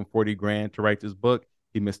fronted him 40 grand to write this book.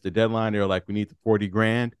 He missed the deadline. They were like, we need the 40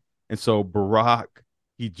 grand. And so Barack,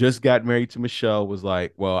 he just got married to Michelle, was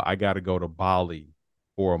like, well, I got to go to Bali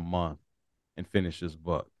for a month and finish this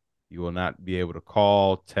book. You will not be able to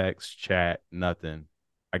call, text, chat, nothing.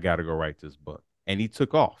 I got to go write this book. And he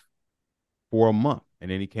took off for a month and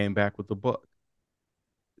then he came back with the book.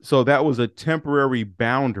 So that was a temporary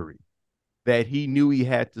boundary that he knew he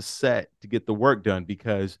had to set to get the work done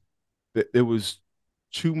because there was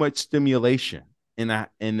too much stimulation in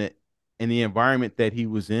the environment that he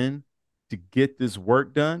was in to get this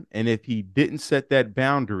work done. And if he didn't set that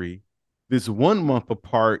boundary, this 1 month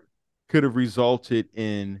apart could have resulted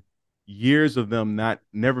in years of them not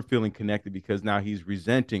never feeling connected because now he's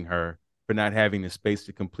resenting her for not having the space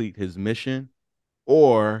to complete his mission,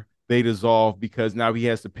 or they dissolve because now he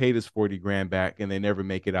has to pay this 40 grand back and they never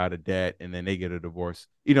make it out of debt and then they get a divorce.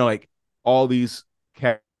 Like all these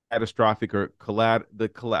catastrophic or I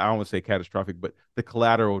don't want to say catastrophic, but the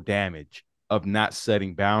collateral damage of not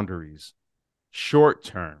setting boundaries short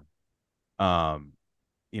term. Um,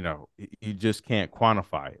 you just can't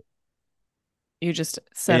quantify it. You just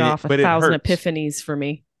set off a But it thousand hurts. epiphanies for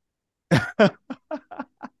me.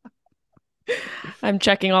 I'm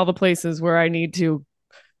checking all the places where I need to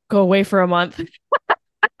go away for a month.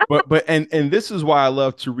 And this is why I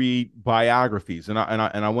love to read biographies, and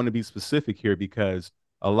I want to be specific here because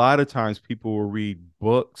a lot of times people will read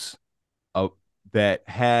books of that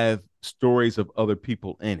have stories of other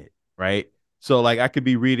people in it, right? So like I could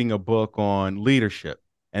be reading a book on leadership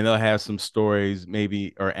and they'll have some stories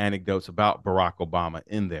maybe or anecdotes about Barack Obama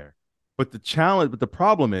in there. But the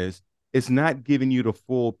problem is it's not giving you the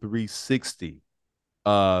full 360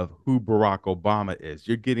 of who Barack Obama is.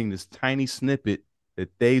 You're getting this tiny snippet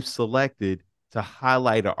that they've selected to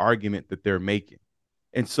highlight an argument that they're making.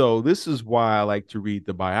 And so this is why I like to read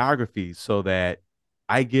the biographies so that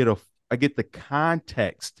I get a I get the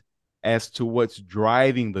context as to what's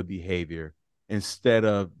driving the behavior instead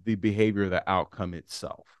of the behavior, the outcome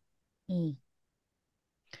itself. Mm.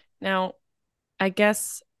 Now, I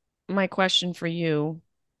guess my question for you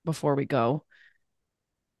before we go,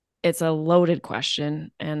 it's a loaded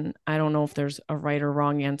question, and I don't know if there's a right or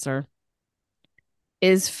wrong answer.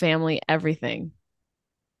 Is family everything?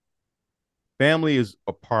 Family is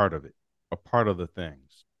a part of it, a part of the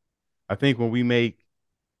things. I think when we make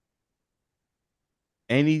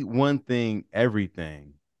any one thing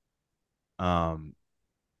everything, um,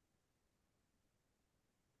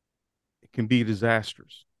 it can be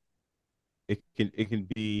disastrous. It can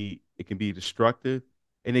be destructive,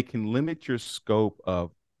 and it can limit your scope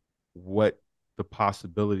of what the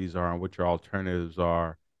possibilities are and what your alternatives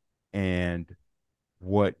are, and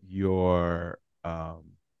what your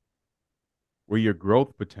where your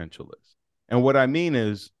growth potential is. And what I mean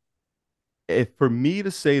is, if for me to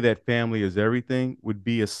say that family is everything would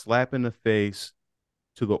be a slap in the face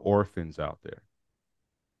to the orphans out there.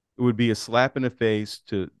 It would be a slap in the face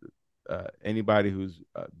to anybody who's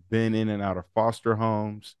been in and out of foster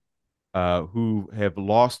homes, who have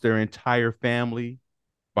lost their entire family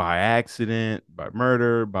by accident, by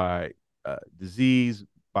murder, by disease,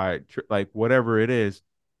 like whatever it is.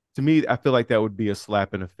 To me, I feel like that would be a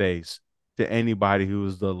slap in the face to anybody who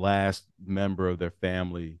was the last member of their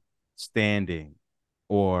family standing,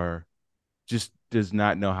 or just does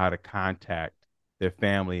not know how to contact their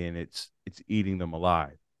family, and it's eating them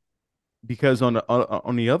alive. Because on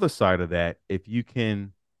the other side of that, if you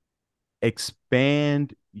can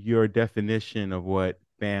expand your definition of what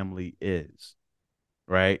family is,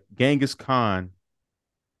 right? Genghis Khan,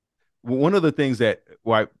 one of the things that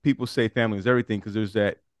why people say family is everything, because there's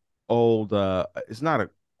that old it's not a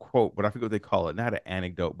quote, but I forget what they call it, not an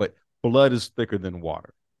anecdote, but blood is thicker than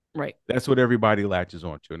water. Right. That's what everybody latches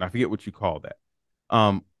onto, and I forget what you call that.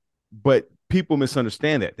 Um, but people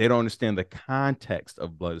misunderstand that. They don't understand the context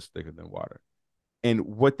of blood is thicker than water. And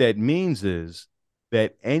what that means is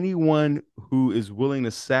that anyone who is willing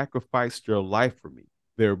to sacrifice their life for me,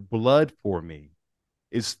 their blood for me,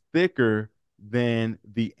 is thicker than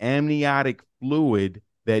the amniotic fluid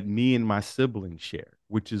that me and my siblings share,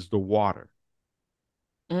 which is the water.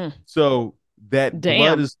 Mm. So that blood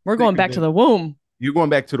Damn. is We're going thicker back to than the womb. you're going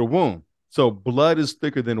back to the womb. So blood is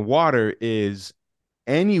thicker than water is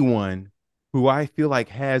anyone who I feel like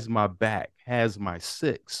has my back, has my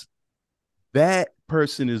six. That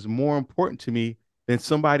person is more important to me than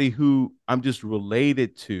somebody who I'm just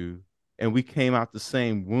related to and we came out the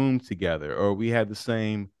same womb together, or we had the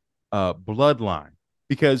same bloodline.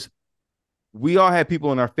 Because we all had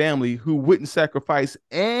people in our family who wouldn't sacrifice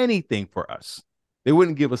anything for us. They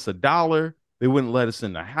wouldn't give us $1. They wouldn't let us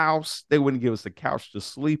in the house. They wouldn't give us a couch to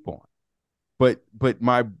sleep on. But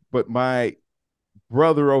my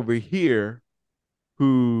brother over here,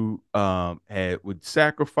 who would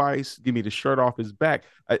sacrifice, give me the shirt off his back.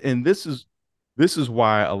 And this is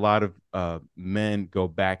why a lot of men go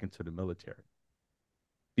back into the military,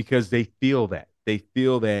 because they feel that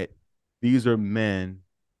these are men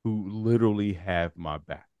who literally have my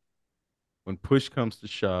back. When push comes to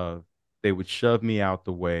shove, they would shove me out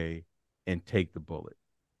the way and take the bullet.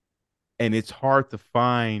 And it's hard to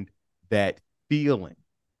find that feeling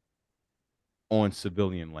on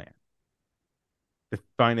civilian land, to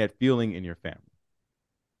find that feeling in your family.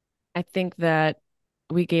 I think that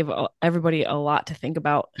we gave everybody a lot to think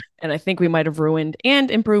about, and I think we might have ruined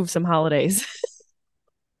and improved some holidays.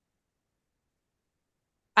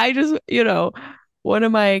 I just, one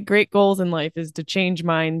of my great goals in life is to change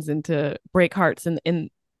minds and to break hearts in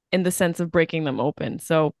the sense of breaking them open.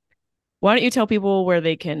 So, why don't you tell people where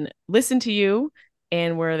they can listen to you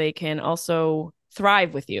and where they can also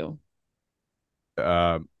thrive with you.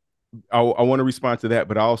 I want to respond to that,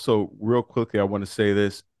 but also real quickly, I want to say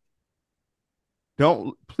this.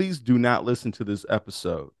 Please do not listen to this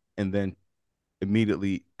episode and then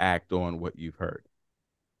immediately act on what you've heard.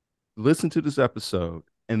 Listen to this episode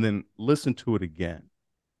and then listen to it again.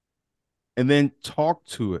 And then talk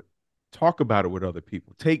about it with other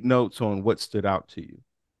people. Take notes on what stood out to you.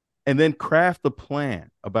 And then craft a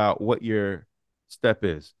plan about what your step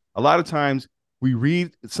is. A lot of times we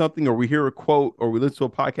read something or we hear a quote or we listen to a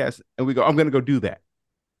podcast and we go, I'm going to go do that.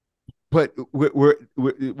 But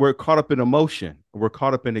we're caught up in emotion. We're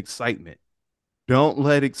caught up in excitement. Don't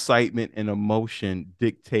let excitement and emotion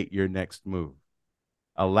dictate your next move.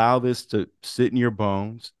 Allow this to sit in your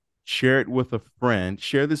bones. Share it with a friend.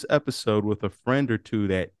 Share this episode with a friend or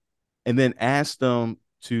two and then ask them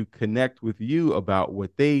to connect with you about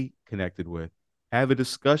what they connected with. Have a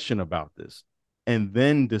discussion about this and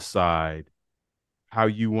then decide how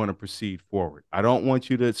you want to proceed forward. I don't want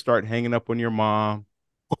you to start hanging up on your mom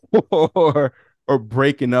or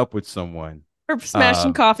breaking up with someone. Or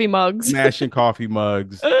smashing coffee mugs. Smashing coffee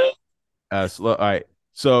mugs. All right.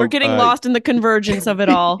 So we're getting lost in the convergence of it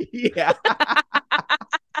all. Yeah.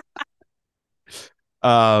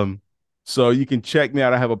 So you can check me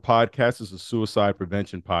out. I have a podcast. It's a suicide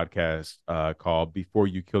prevention podcast called Before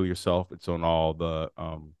You Kill Yourself. It's on all the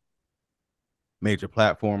major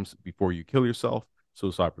platforms. Before You Kill Yourself,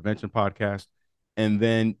 suicide prevention podcast. And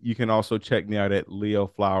then you can also check me out at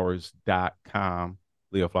leoflowers.com.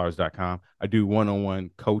 leoflowers.com. I do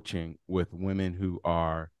one-on-one coaching with women who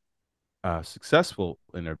are successful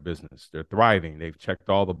in their business. They're thriving. They've checked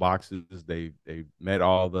all the boxes. They've met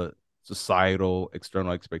all the societal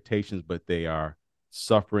external expectations, but they are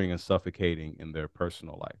suffering and suffocating in their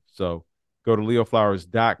personal life. So go to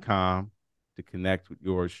leoflowers.com to connect with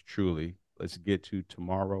yours truly. Let's get to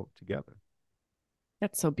tomorrow together.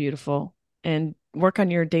 That's so beautiful. And work on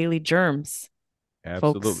your daily germs.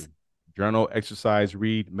 Absolutely. Folks. Journal, exercise,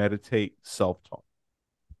 read, meditate, self-talk.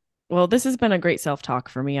 Well, this has been a great self-talk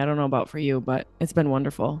for me. I don't know about for you, but it's been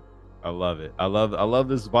wonderful. I love it. I love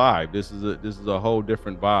this vibe. This is a whole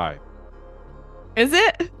different vibe. Is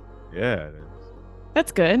it? Yeah, it is.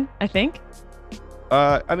 That's good, I think.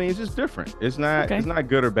 I mean, it's just different. It's not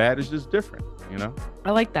good or bad. It's just different, you know?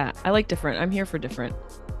 I like that. I like different. I'm here for different.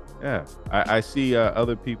 Yeah. I see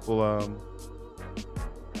other people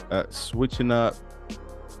switching up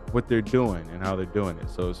what they're doing and how they're doing it.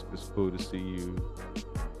 So it's cool to see you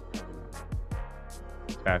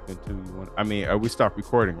tap into one. I mean, we stopped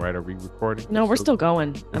recording, right? Are we recording? No, we're still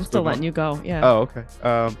going. I'm still letting you go. Yeah. Oh, okay.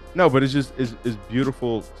 No, but it's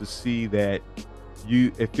beautiful to see that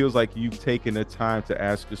it feels like you've taken the time to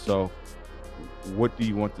ask yourself, what do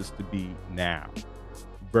you want this to be now?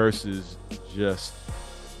 Versus just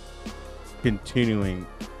continuing,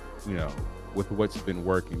 with what's been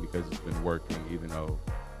working because it's been working, even though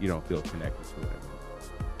you don't feel connected to it anymore.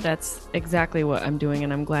 That's exactly what I'm doing,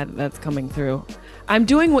 and I'm glad that that's coming through. I'm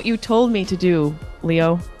doing what you told me to do,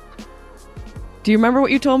 Leo. Do you remember what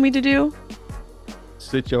you told me to do?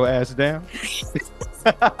 Sit your ass down.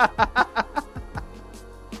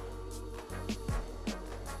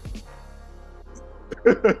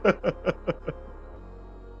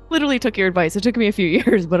 Literally took your advice. It took me a few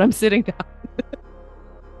years, but I'm sitting down.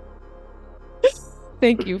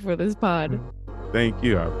 Thank you for this pod. Thank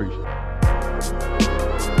you. I appreciate it.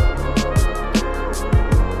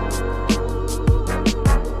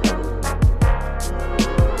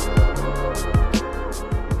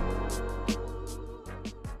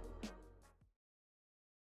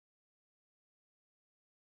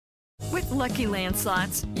 With Lucky Land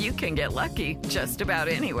Slots, you can get lucky just about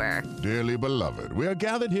anywhere. Dearly beloved, we are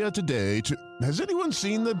gathered here today to... Has anyone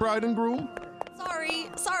seen the bride and groom?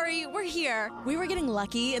 Sorry, we're here. We were getting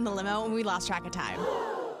lucky in the limo and we lost track of time.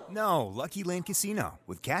 No, Lucky Land Casino,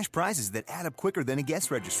 with cash prizes that add up quicker than a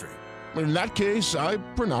guest registry. In that case, I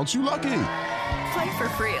pronounce you lucky. Play for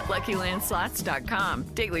free at LuckyLandSlots.com.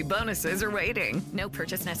 Daily bonuses are waiting. No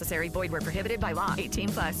purchase necessary. Void where prohibited by law.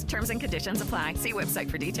 18+. Terms and conditions apply. See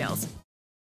website for details.